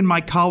broken my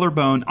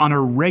collarbone on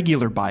a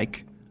regular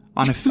bike.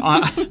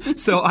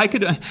 So I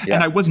could,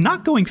 and I was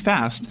not going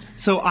fast.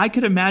 So I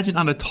could imagine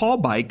on a tall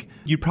bike,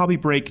 you'd probably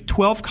break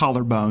 12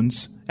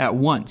 collarbones at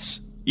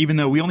once, even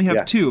though we only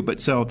have 2. But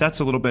so that's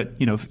a little bit,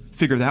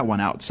 figure that one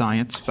out,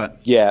 science.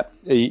 But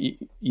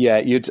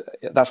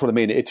that's what I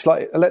mean. It's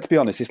like, let's be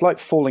honest, it's like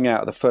falling out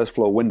of the first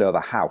floor window of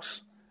a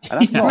house.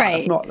 And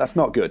that's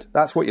not good.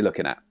 That's what you're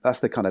looking at. That's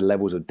the kind of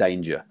levels of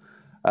danger.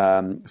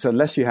 So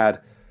unless you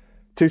had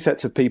 2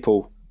 sets of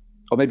people,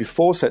 or maybe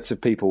 4 sets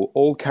of people,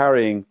 all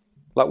carrying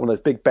like one of those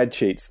big bed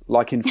sheets,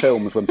 like in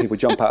films when people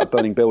jump out of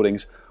burning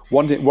buildings,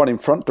 one in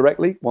front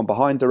directly, one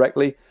behind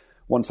directly,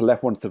 one to the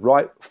left, one to the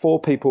right,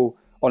 4 people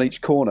on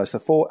each corner, so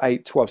 4,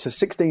 8, 12, so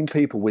 16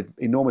 people with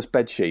enormous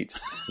bed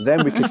sheets.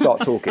 Then we can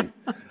start talking.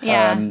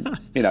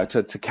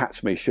 To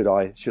catch me should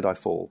I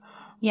fall.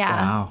 Yeah.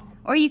 Wow.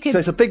 Or you could. So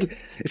it's a big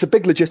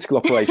logistical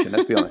operation.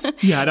 Let's be honest.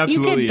 Yeah, it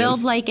absolutely is. You could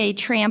build like a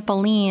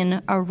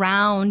trampoline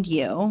around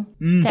you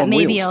that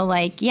maybe wheels.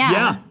 You'll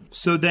Yeah.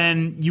 So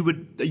then you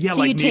would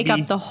So you take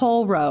up the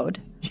whole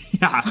road.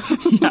 Yeah.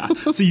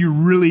 So you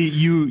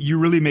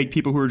really make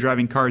people who are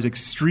driving cars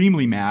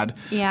extremely mad.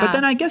 Yeah. But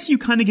then I guess you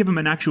kind of give them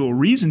an actual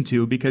reason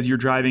to, because you're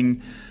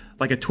driving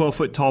like a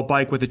 12-foot tall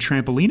bike with a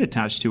trampoline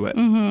attached to it.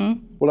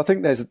 Mm-hmm. Well, I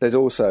think there's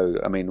also,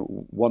 I mean,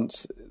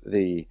 once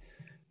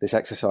this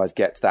exercise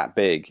gets that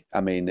big,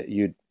 I mean,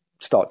 you'd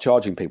start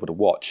charging people to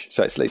watch.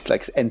 So it's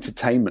like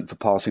entertainment for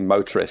passing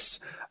motorists,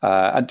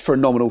 and for a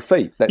nominal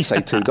fee, let's say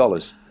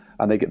 $2.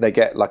 And they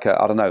get like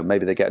I don't know,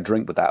 maybe they get a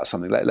drink with that or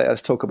something.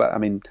 Let's talk about, I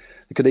mean,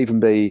 it could even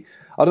be,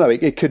 I don't know,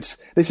 it could,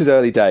 this is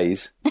early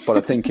days, but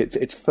I think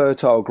it's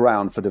fertile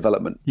ground for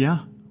development. Yeah.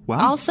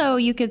 Wow. Also,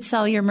 you could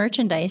sell your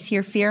merchandise,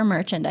 your Fear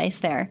merchandise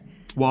there.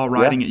 While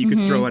riding it, you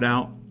could throw it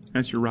out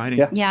as you're riding.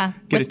 Yeah.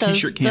 Get with a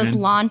t-shirt cannon. Those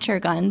launcher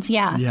guns.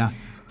 Yeah. Yeah.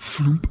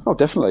 Oh,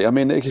 definitely. I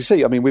mean, you can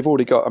see, I mean, we've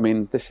already got, I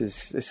mean, this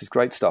is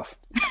great stuff.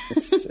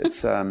 This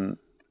is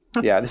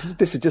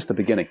just the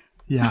beginning.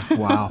 Yeah,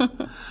 wow.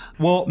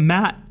 Well,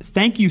 Matt,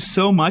 thank you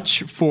so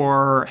much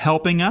for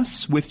helping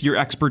us with your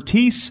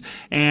expertise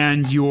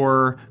and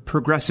your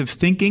progressive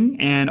thinking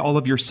and all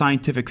of your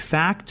scientific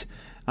fact.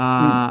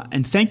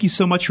 And thank you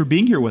so much for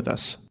being here with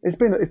us. It's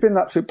been an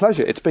absolute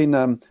pleasure. It's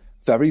been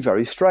very,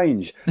 very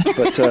strange,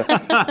 but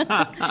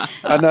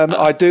and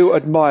I do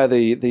admire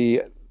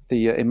the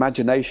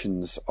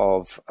imaginations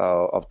of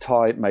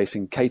Ty,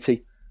 Mason,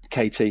 Katie,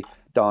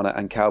 Dana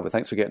and Calvert.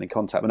 Thanks for getting in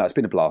contact. But no, it's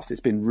been a blast. It's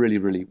been really,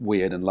 really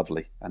weird and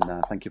lovely. And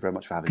thank you very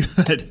much for having me.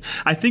 Good.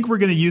 I think we're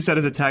going to use that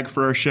as a tag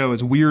for our show,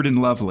 as weird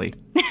and lovely.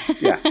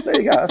 Yeah,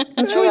 there you go.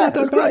 That's really not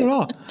that bad at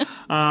all.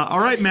 All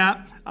right,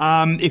 Matt.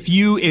 If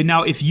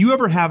you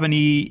ever have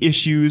any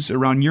issues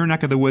around your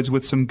neck of the woods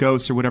with some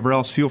ghosts or whatever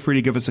else, feel free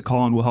to give us a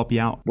call and we'll help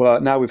you out.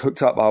 Well, now we've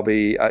hooked up, I'll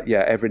be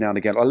every now and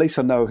again. Or at least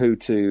I know who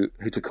to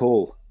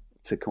call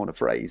to coin a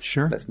phrase.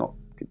 Sure. Let's not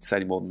say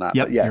any more than that.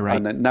 Yep, but yeah, you're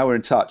right. And now we're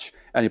in touch.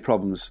 Any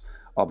problems,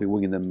 I'll be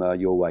winging them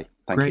your way.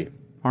 Thank you.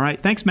 All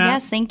right. Thanks, Matt.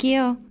 Yes, thank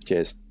you.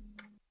 Cheers.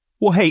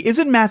 Well, hey,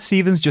 isn't Matt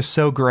Stevens just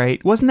so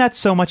great? Wasn't that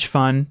so much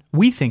fun?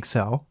 We think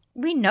so.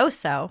 We know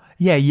so.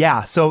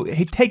 Yeah. So,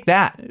 hey, take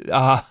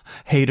that,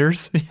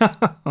 haters.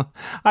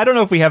 I don't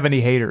know if we have any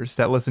haters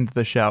that listen to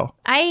the show.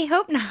 I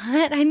hope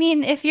not. I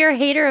mean, if you're a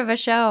hater of a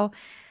show,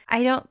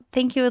 I don't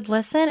think you would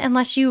listen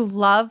unless you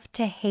love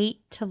to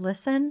hate to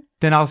listen.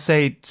 Then I'll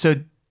say, so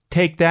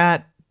take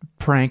that,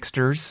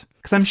 pranksters.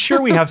 Because I'm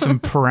sure we have some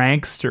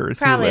pranksters.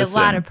 Probably who a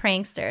listen. lot of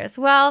pranksters.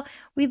 Well,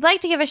 we'd like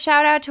to give a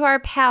shout out to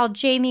our pal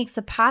J Meeks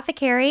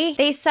Apothecary.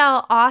 They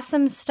sell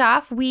awesome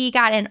stuff. We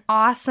got an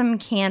awesome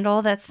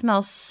candle that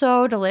smells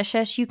so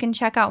delicious. You can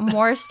check out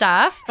more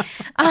stuff.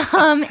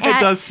 It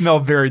does smell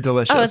very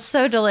delicious. Oh, it's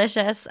so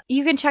delicious.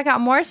 You can check out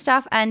more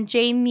stuff on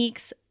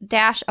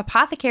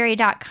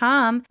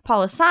jmeeks-apothecary.com.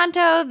 Palo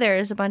Santo,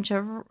 there's a bunch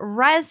of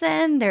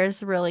resin.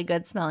 There's really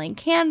good smelling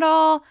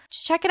candle.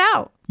 Just check it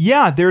out.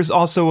 Yeah, there's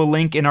also a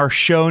link in our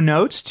show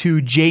notes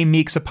to J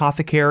Meeks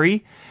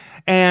Apothecary.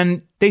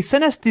 And they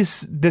sent us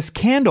this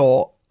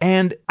candle,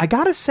 and I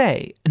gotta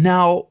say,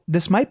 now,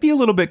 this might be a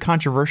little bit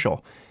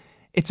controversial.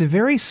 It's a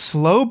very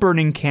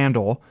slow-burning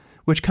candle,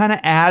 which kind of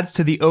adds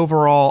to the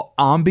overall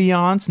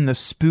ambiance and the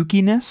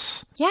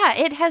spookiness. Yeah,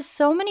 it has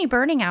so many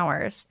burning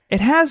hours.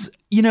 It has,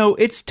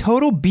 it's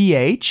total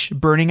BH,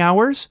 burning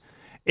hours.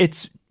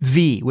 It's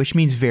V, which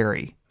means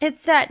very.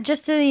 It's that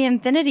just to the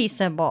infinity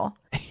symbol.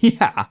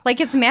 Yeah.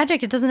 Like it's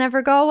magic. It doesn't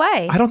ever go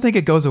away. I don't think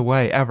it goes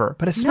away ever,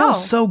 but it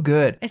smells so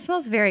good. It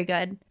smells very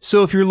good.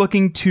 So if you're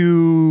looking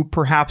to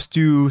perhaps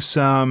do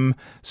some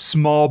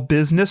small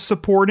business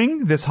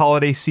supporting this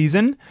holiday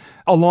season,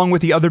 along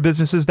with the other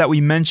businesses that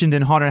we mentioned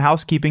in Haunted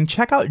Housekeeping,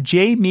 check out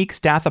J. Meeks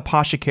Dath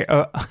Apothecary.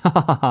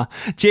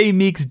 J.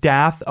 Meeks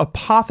Dath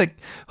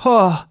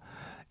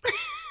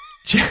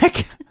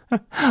Check.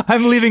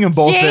 I'm leaving them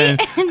both in.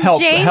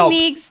 Help.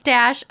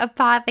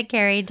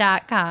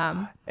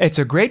 jmeeks-apothecary.com. It's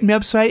a great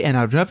website, and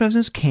I've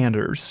references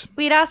candors.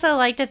 We'd also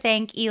like to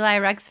thank Eli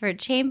Rexford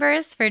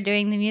Chambers for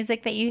doing the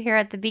music that you hear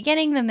at the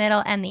beginning, the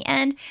middle, and the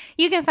end.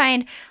 You can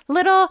find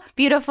little,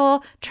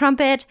 beautiful,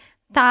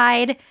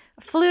 trumpet-thighed,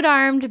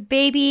 flute-armed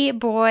baby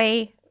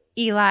boy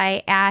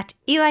Eli at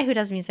Eli Who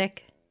Does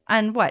Music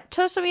on what?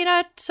 Social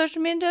media,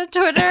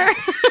 Twitter.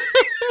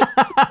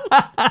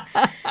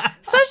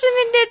 Social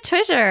media,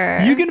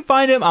 Twitter. You can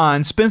find him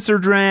on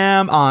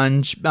Spencergram,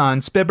 on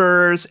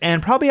Spibbers,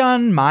 and probably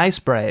on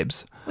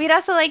MySprabes. We'd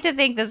also like to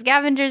thank the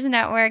Scavengers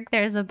Network.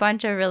 There's a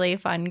bunch of really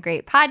fun,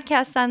 great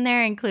podcasts on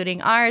there,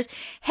 including ours.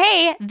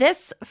 Hey,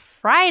 this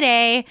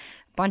Friday, a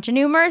bunch of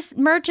new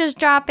merch is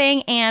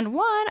dropping, and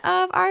one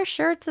of our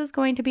shirts is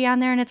going to be on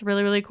there, and it's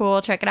really, really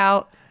cool. Check it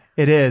out.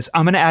 It is.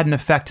 I'm going to add an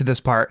effect to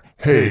this part.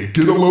 Hey,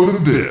 get a load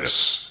of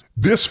this.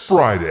 This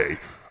Friday,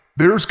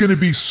 there's going to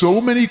be so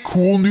many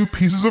cool new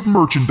pieces of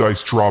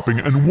merchandise dropping,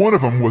 and one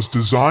of them was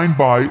designed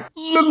by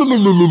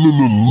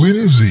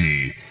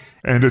Lindsay.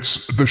 And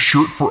it's the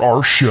shirt for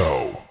our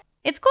show.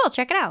 It's cool.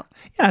 Check it out.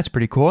 Yeah, it's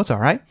pretty cool. It's all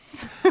right.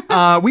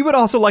 We would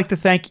also like to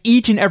thank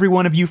each and every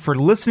one of you for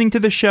listening to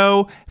the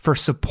show, for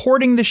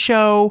supporting the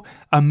show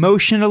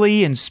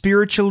emotionally and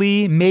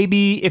spiritually.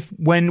 Maybe if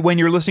when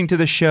you're listening to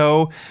the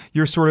show,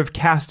 you're sort of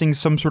casting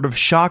some sort of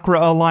chakra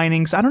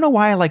alignings. I don't know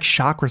why I like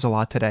chakras a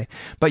lot today,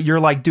 but you're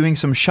like doing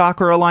some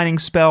chakra aligning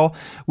spell.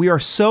 We are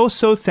so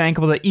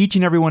thankful that each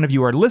and every one of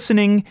you are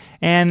listening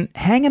and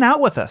hanging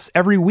out with us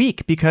every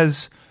week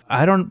because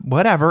I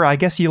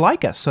guess you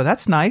like us. So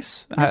that's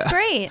nice. That's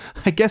great.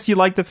 I guess you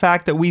like the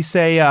fact that we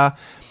say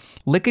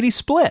lickety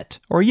split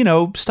or,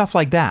 stuff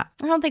like that.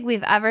 I don't think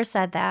we've ever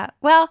said that.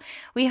 Well,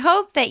 we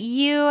hope that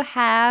you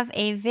have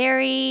a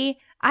very,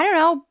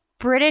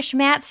 British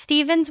Matt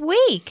Stevens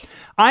week.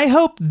 I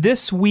hope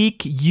this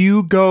week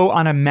you go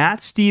on a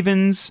Matt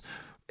Stevens,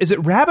 is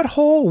it rabbit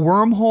hole,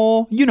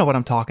 wormhole? You know what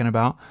I'm talking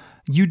about.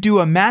 You do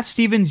a Matt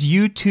Stevens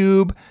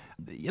YouTube,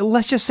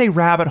 let's just say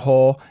rabbit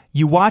hole.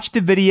 You watch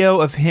the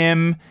video of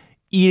him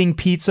eating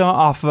pizza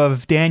off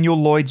of Daniel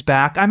Lloyd's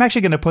back. I'm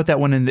actually going to put that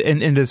one in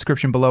the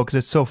description below because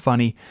it's so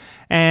funny.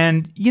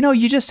 And,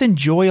 you just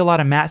enjoy a lot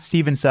of Matt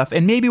Stevens stuff.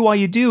 And maybe while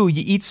you do,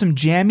 you eat some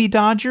Jammy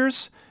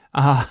Dodgers,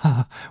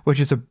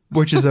 which is a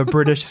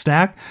British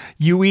snack.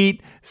 You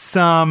eat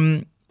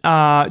some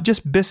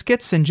just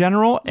biscuits in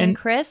general. And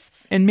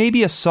crisps. And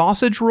maybe a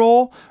sausage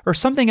roll or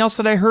something else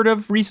that I heard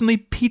of recently,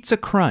 Pizza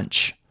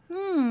Crunch.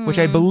 Which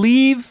I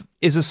believe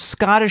is a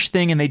Scottish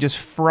thing, and they just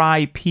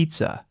fry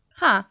pizza.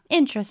 Huh.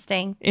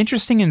 Interesting.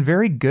 Interesting and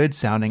very good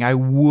sounding. I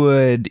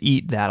would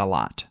eat that a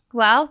lot.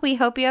 Well, we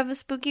hope you have a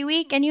spooky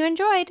week and you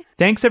enjoyed.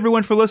 Thanks,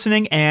 everyone, for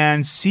listening,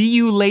 and see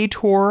you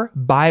later.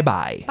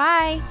 Bye-bye.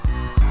 Bye.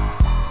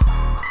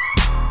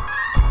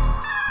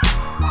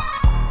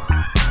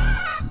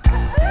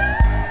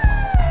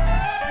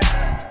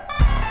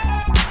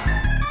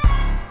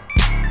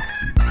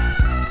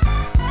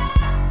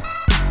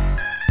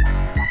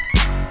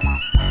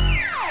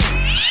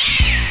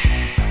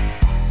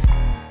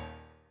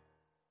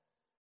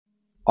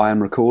 I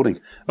am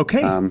recording.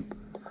 Okay. I've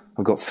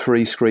got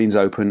 3 screens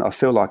open. I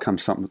feel like I'm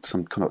some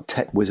kind of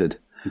tech wizard.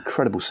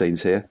 Incredible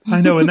scenes here.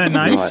 I know, isn't that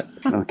nice?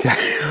 Right. Okay.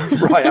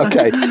 Right.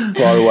 Okay.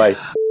 Far away.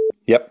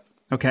 Yep.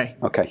 Okay.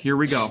 Okay. Here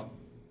we go.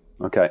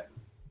 Okay.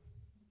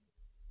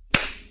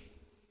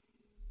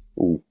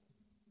 Ooh.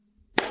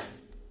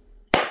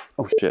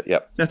 Oh shit!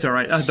 Yep. That's all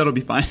right. That'll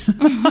be fine.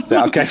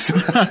 Yeah, okay. So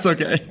that's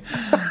okay.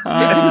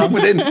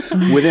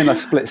 Within a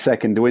split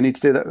second, do we need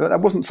to do that?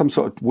 That wasn't some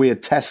sort of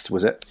weird test,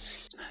 was it?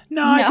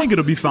 No, I think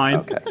it'll be fine.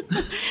 Okay.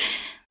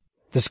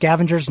 The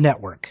Scavengers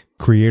Network.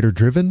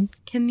 Creator-driven.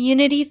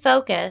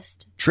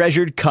 Community-focused.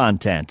 Treasured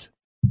content.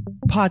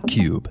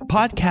 Podcube,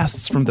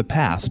 podcasts from the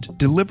past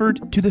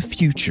delivered to the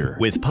future.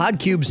 With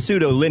Podcube's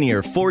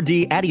pseudo-linear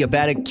 4D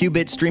adiabatic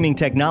qubit streaming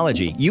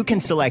technology, you can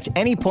select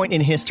any point in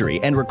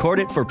history and record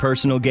it for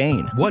personal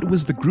gain. What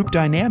was the group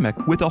dynamic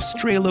with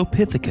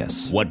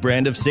Australopithecus? What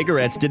brand of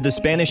cigarettes did the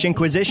Spanish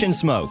Inquisition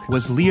smoke?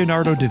 Was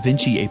Leonardo da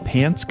Vinci a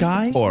pants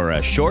guy? Or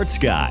a shorts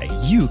guy?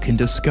 You can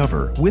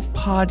discover with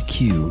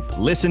Podcube.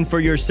 Listen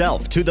for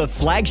yourself to the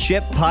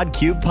flagship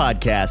Podcube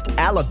podcast,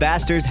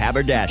 Alabaster's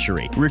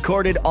Haberdashery,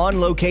 recorded on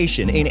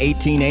location in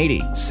 1880.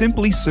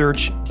 Simply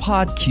search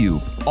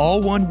Podcube,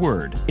 all one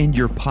word, in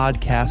your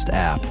podcast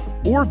app.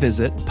 Or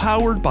visit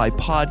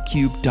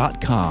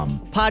poweredbypodcube.com.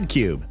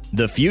 Podcube,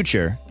 the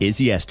future is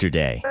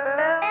yesterday.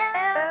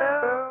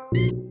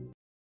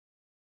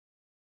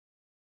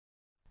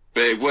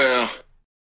 Well,